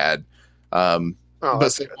too bad. But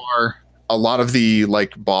so far, a lot of the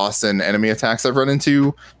like boss and enemy attacks I've run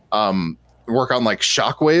into work on like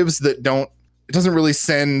shockwaves that it doesn't really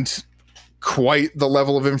send quite the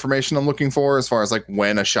level of information I'm looking for as far as like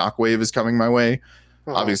when a shockwave is coming my way.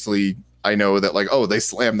 Obviously, I know that like, oh, they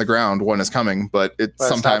slammed the ground, one is coming, but it But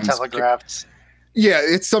sometimes it's not telegraphed. yeah,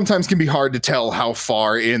 it sometimes can be hard to tell how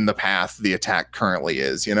far in the path the attack currently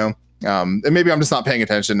is, you know? And maybe I'm just not paying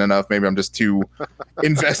attention enough. Maybe I'm just too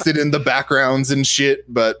invested in the backgrounds and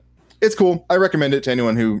shit, but it's cool. I recommend it to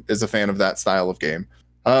anyone who is a fan of that style of game.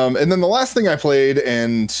 And then the last thing I played,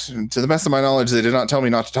 and to the best of my knowledge, they did not tell me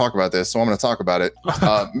not to talk about this, so I'm going to talk about it.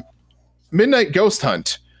 Midnight Ghost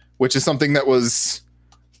Hunt, which is something that was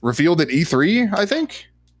revealed at E3, I think.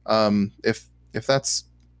 If that's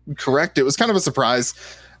correct, it was kind of a surprise.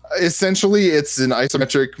 Essentially, it's an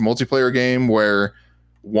isometric multiplayer game where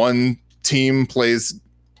one team plays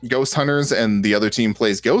ghost hunters and the other team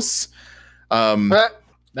plays ghosts.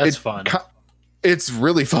 That's fun. It's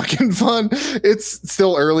really fucking fun. It's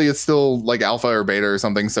still early. It's still like alpha or beta or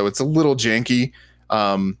something, so it's a little janky,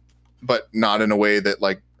 but not in a way that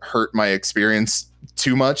like hurt my experience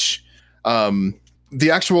too much. The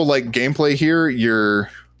actual like gameplay here, you're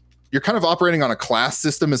kind of operating on a class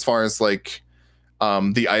system as far as like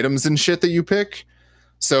the items and shit that you pick.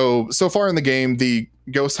 So far in the game, the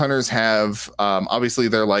ghost hunters have obviously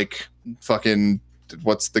they're like fucking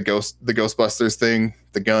what's the Ghostbusters thing,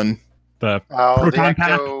 the gun, The Proton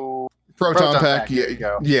pack? proton pack. There you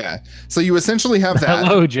go. Yeah. So you essentially have that.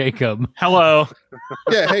 Hello, Jacob. Hello.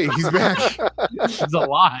 Yeah. Hey, he's back. He's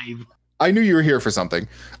alive. I knew you were here for something.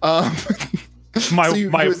 My So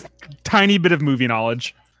you- tiny bit of movie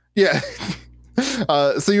knowledge. Yeah.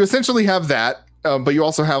 So you essentially have that, but you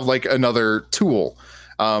also have like another tool.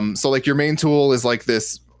 So like your main tool is like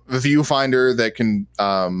this viewfinder that can,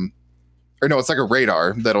 or no, it's like a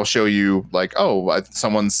radar that'll show you like, oh,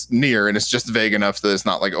 someone's near, and it's just vague enough that it's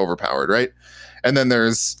not like overpowered, right? And then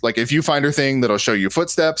there's like a viewfinder thing that'll show you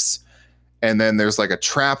footsteps. And then there's like a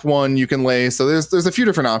trap one you can lay. So there's a few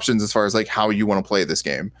different options as far as like how you want to play this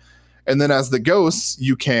game. And then as the ghosts,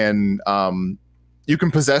 you can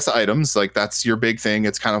possess items. Like that's your big thing.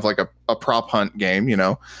 It's kind of like a prop hunt game, you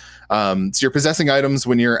know? So you're possessing items.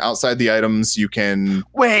 When you're outside the items, you can...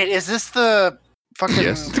 Wait, is this the fucking...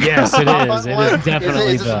 Yes. Yes, it is. It one? is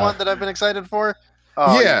definitely Is this the one that I've been excited for?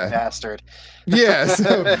 Oh, Yeah. you bastard. Yeah.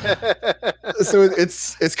 So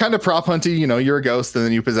it's kind of prop hunty. You know, you're a ghost and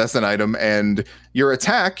then you possess an item, and your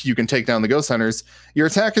attack, you can take down the ghost hunters. Your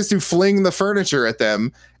attack is to fling the furniture at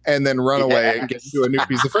them and then run away and get into a new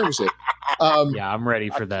piece of furniture. Yeah, I'm ready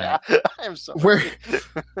for that. Yeah, I'm so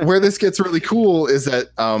Where this gets really cool is that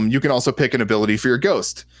you can also pick an ability for your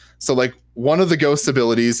ghost. So like one of the ghost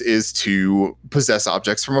abilities is to possess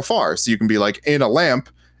objects from afar. So you can be like in a lamp,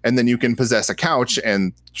 and then you can possess a couch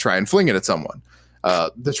and try and fling it at someone.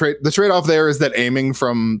 The trade-off there is that aiming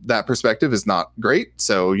from that perspective is not great.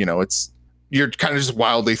 So, you know, you're kind of just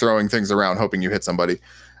wildly throwing things around, hoping you hit somebody.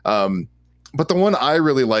 But the one I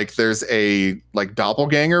really like, there's a like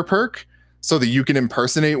doppelganger perk, so that you can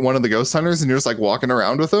impersonate one of the ghost hunters and you're just like walking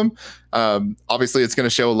around with them. Obviously it's going to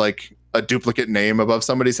show like a duplicate name above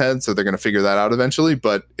somebody's head, so they're going to figure that out eventually.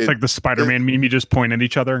 But It's like the Spider-Man meme. You just point at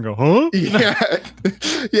each other and go, huh?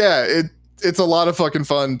 Yeah, it's a lot of fucking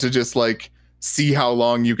fun to just like see how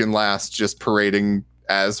long you can last just parading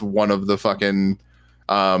as one of the fucking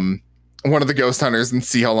one of the ghost hunters, and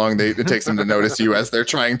see how long it takes them to notice you as they're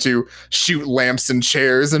trying to shoot lamps and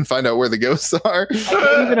chairs and find out where the ghosts are. I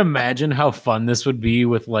can't even imagine how fun this would be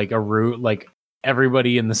with like a root, like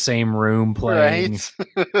everybody in the same room playing.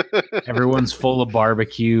 Right? Everyone's full of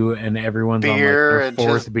barbecue and everyone's Beer on like and their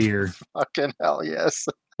fourth just- beer. Fucking hell, yes.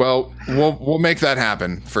 Well, we'll make that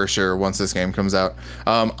happen for sure once this game comes out.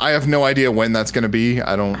 I have no idea when that's going to be.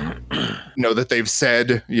 I don't know that they've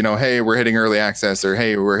said, you know, hey, we're hitting early access, or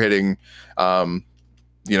hey, we're hitting,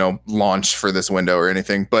 you know, launch for this window or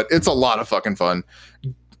anything. But it's a lot of fucking fun.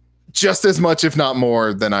 Just as much, if not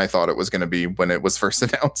more, than I thought it was going to be when it was first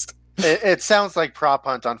announced. It sounds like prop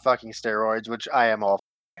hunt on fucking steroids, which I am all.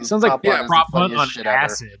 It sounds like Prop hunt is the prop hunt funniest on shit ever.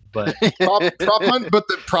 acid, but Prop hunt, but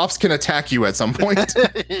the props can attack you at some point.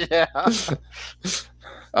 Yeah.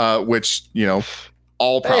 Which, you know,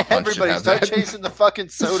 all Hey, prop hunts should everybody, have start that. chasing the fucking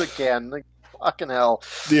soda can. Like, fucking hell.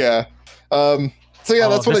 Yeah. So yeah,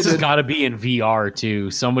 that's what I this has did. got to be in VR too.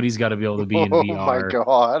 Somebody's got to be able to be in Oh VR. my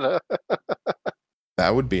god.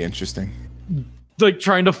 That would be interesting. Like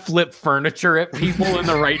trying to flip furniture at people in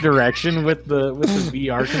the right direction with the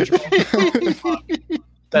VR control.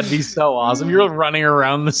 That'd be so awesome. You're running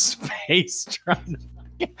around the space trying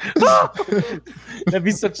to. That'd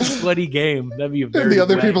be such a sweaty game. That'd be a very. And the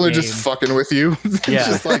other wet people are game. just fucking with you. They're Yeah.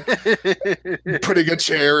 just like putting a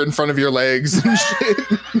chair in front of your legs and shit.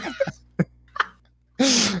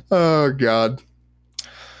 Oh god.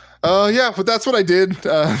 Yeah, but that's what I did.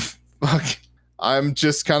 Fuck. I'm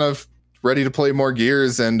just kind of ready to play more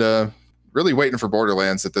Gears and really waiting for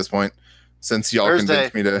Borderlands at this point, since y'all Thursday.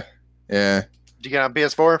 convinced me to. Yeah. Did you get on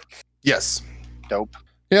PS4? Yes. Dope.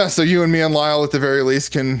 Yeah. So you and me and Lyle, at the very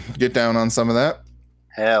least, can get down on some of that,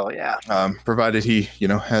 Hell yeah. provided he,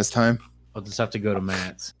 has time. I'll just have to go to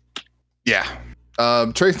Matt's. Yeah.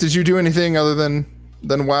 Trace, did you do anything other than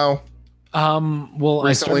WoW? Well,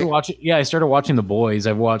 Recently? I started watching The Boys.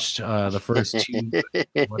 I've watched the first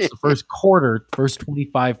the first quarter, first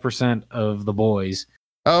 25% of The Boys.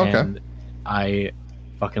 Oh, okay. And I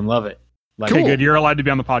fucking love it. Like, Okay, good. You're allowed to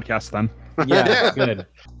be on the podcast then. Yeah, Yeah. good.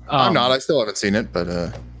 I'm not. I still haven't seen it, but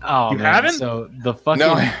Oh, You man. haven't? So the fucking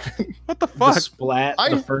no, I haven't. What the the fuck? splat, I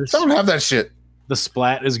the first, don't have that shit. the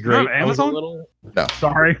splat is You great. have I was a Amazon? little.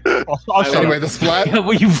 Sorry. I'll shut Anyway, up. the splat. Yeah,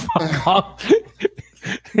 will you fuck off?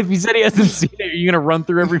 If he said he hasn't seen it, are you gonna run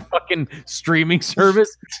through every fucking streaming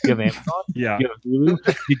service? Do you have Amazon? Yeah. Do you have Hulu?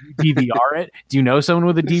 Did you DVR it? Do you know someone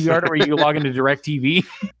with a DVR where you log into DirecTV?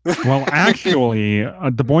 Well, actually,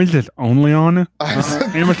 The Boys is only on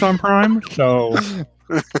Amazon Prime, so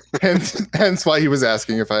hence why he was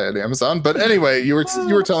asking if I had Amazon. But anyway, you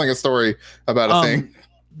were telling a story about a thing.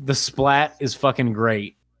 The splat is fucking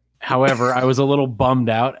great. However, I was a little bummed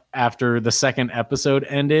out after the second episode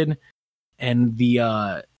ended, and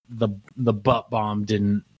the butt bomb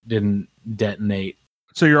didn't detonate.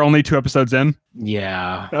 so you're only 2 episodes in.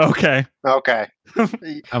 Yeah, Okay. Okay.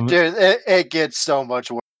 I'm- Dude, it gets so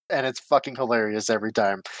much worse, and it's fucking hilarious every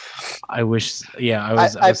time. I wish. Yeah, I I,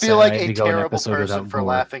 was. I was feel sad like I had a to go an terrible episode person without for gore.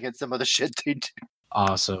 laughing at some of the shit they do.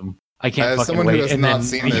 Awesome. I can't As fucking someone wait. who has And not then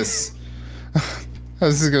seen this, I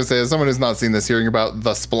was just gonna say, as someone who's not seen this, hearing about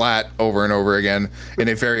the splat over and over again in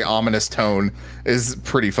a very ominous tone is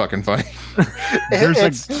pretty fucking funny. There's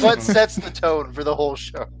It's what sets the tone for the whole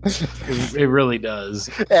show. it really does.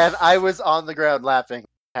 And I was on the ground laughing.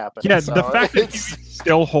 Happened. Yeah, so the fact that it's- he's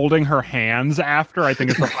still holding her hands after, I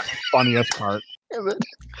think, is the fucking funniest part.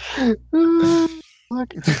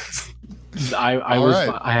 I All was.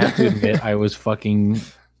 right. I have to admit, I was fucking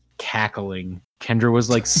cackling. Kendra was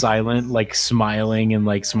like silent, like smiling and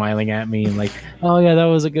like smiling at me and like, oh yeah, that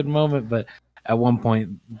was a good moment. But at one point,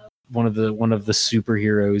 one of the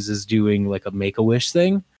superheroes is doing like a Make-A-Wish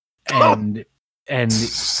thing, and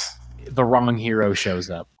the wrong hero shows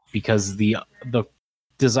up because the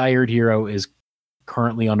desired hero is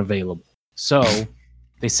currently unavailable. So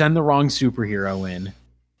they send the wrong superhero in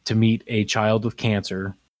to meet a child with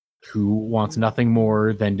cancer who wants nothing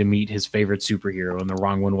more than to meet his favorite superhero, and the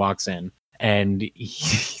wrong one walks in. And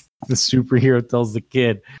the superhero tells the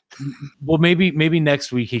kid, well, maybe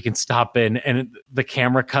next week he can stop in. And the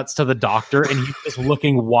camera cuts to the doctor, and he's just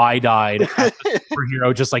looking wide-eyed at the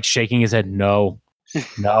superhero, just like shaking his head. No,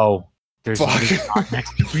 there's Fuck. not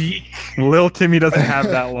next week. Lil Timmy doesn't have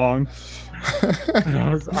that long.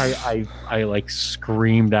 And I like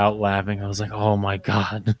screamed out laughing. I was like, oh my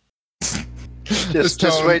God. just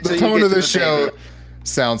wait till the you tone get of to the the show baby.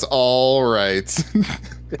 sounds all right.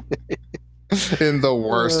 In the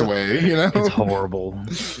worst way, It's horrible.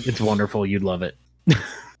 It's wonderful. You'd love it. I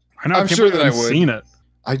know. I'm can't sure believe that I haven't would. Seen it.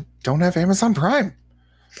 I don't have Amazon Prime.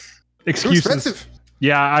 Too Excuses. expensive.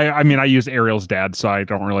 Yeah, I mean, I use Ariel's dad, so I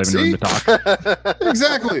don't really have any room to talk.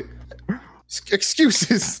 Exactly.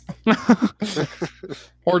 Excuses.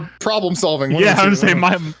 Or problem solving. one Yeah, of the I'm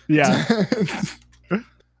two.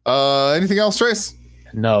 saying Anything else, Trace?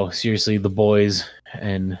 No, seriously, the boys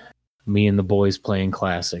and me and the boys playing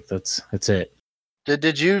classic. That's it.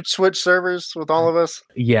 Did you switch servers with all of us?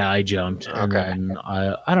 Yeah, I jumped. And Okay. then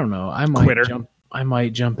I don't know. I Quitter.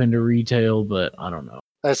 might jump into retail, but I don't know.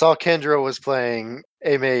 I saw Kendra was playing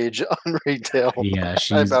a mage on retail. Yeah,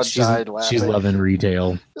 I about she's died laughing. loving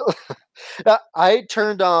retail. I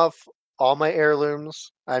turned off all my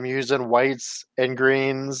heirlooms. I'm using whites and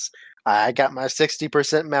greens. I got my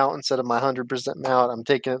 60% mount instead of my 100% mount. I'm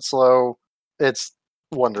taking it slow. It's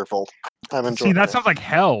wonderful. I'm enjoying See, that it. sounds like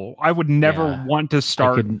hell. I would never Yeah. want to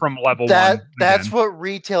start could- from level That one. that's again. what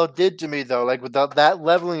retail did to me though. Like without that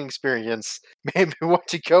leveling experience, made me want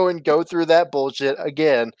to go through that bullshit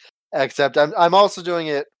again. Except I'm also doing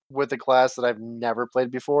it with a class that I've never played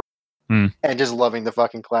before, Hmm. and just loving the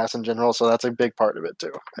fucking class in general. So that's a big part of it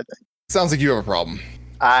too. I think Sounds like you have a problem.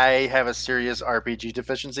 I have a serious RPG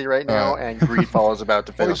deficiency right now, and Greedfall is about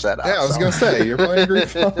to finish that out. Yeah, I was so. gonna say you're playing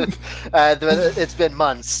Greedfall. It's been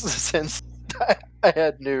months since I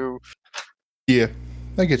had new. Yeah,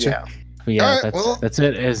 I get you. Yeah. But yeah, Alright, well- that's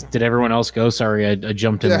it. Did everyone else go? Sorry, I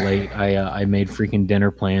jumped in Yeah. late. I made freaking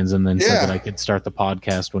dinner plans and then said Yeah. that I could start the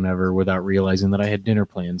podcast whenever without realizing that I had dinner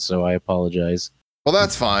plans. So I apologize. Well,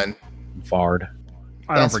 that's fine. Fard.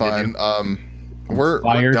 I don't That's forgive fine. you. We're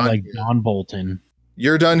Fired done like here. John Bolton.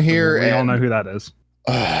 You're done here, We all and know who that is.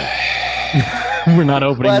 We're not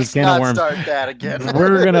opening Let's the can of not worms. start that again.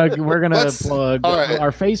 We're gonna Let's- plug all right.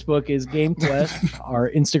 our Facebook is GameQuest, our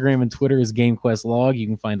Instagram and Twitter is GameQuest Log. You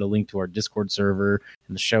can find a link to our Discord server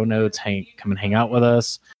in the show notes. Come and hang out with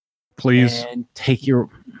us. Please. And take your.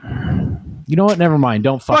 You know what? Never mind.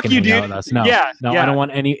 Don't Fuck fucking you, hang out dude. with us. No, Yeah, no, yeah. I don't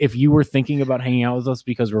want any. If you were thinking about hanging out with us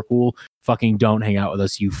because we're cool, fucking don't hang out with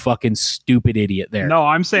us. You fucking stupid idiot. There. No,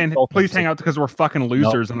 I'm saying Both please of hang us. out because we're fucking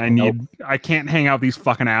losers, and I can't hang out with these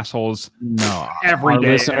fucking assholes. No, Every our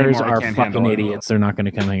day listeners anymore, I are can't fucking handle it. idiots. They're not going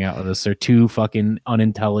to come hang out with us. They're too fucking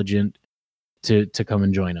unintelligent to come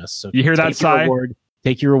and join us. So You hear that, take your Sai? reward.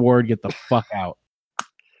 Take your reward. Get the fuck out.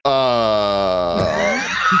 What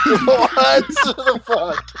the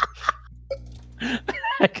fuck?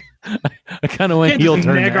 I kind of went Can't heel just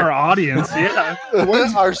turn neg there. our audience. Yeah.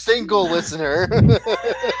 Our single listener.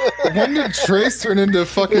 When did Trace turn into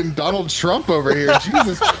fucking Donald Trump over here?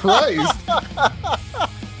 Jesus Christ.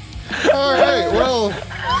 All right, well.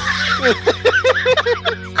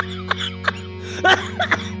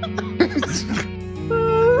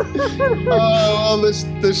 Oh, well,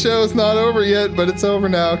 the show's not over yet, but it's over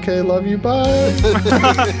now. Okay, love you.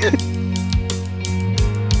 Bye.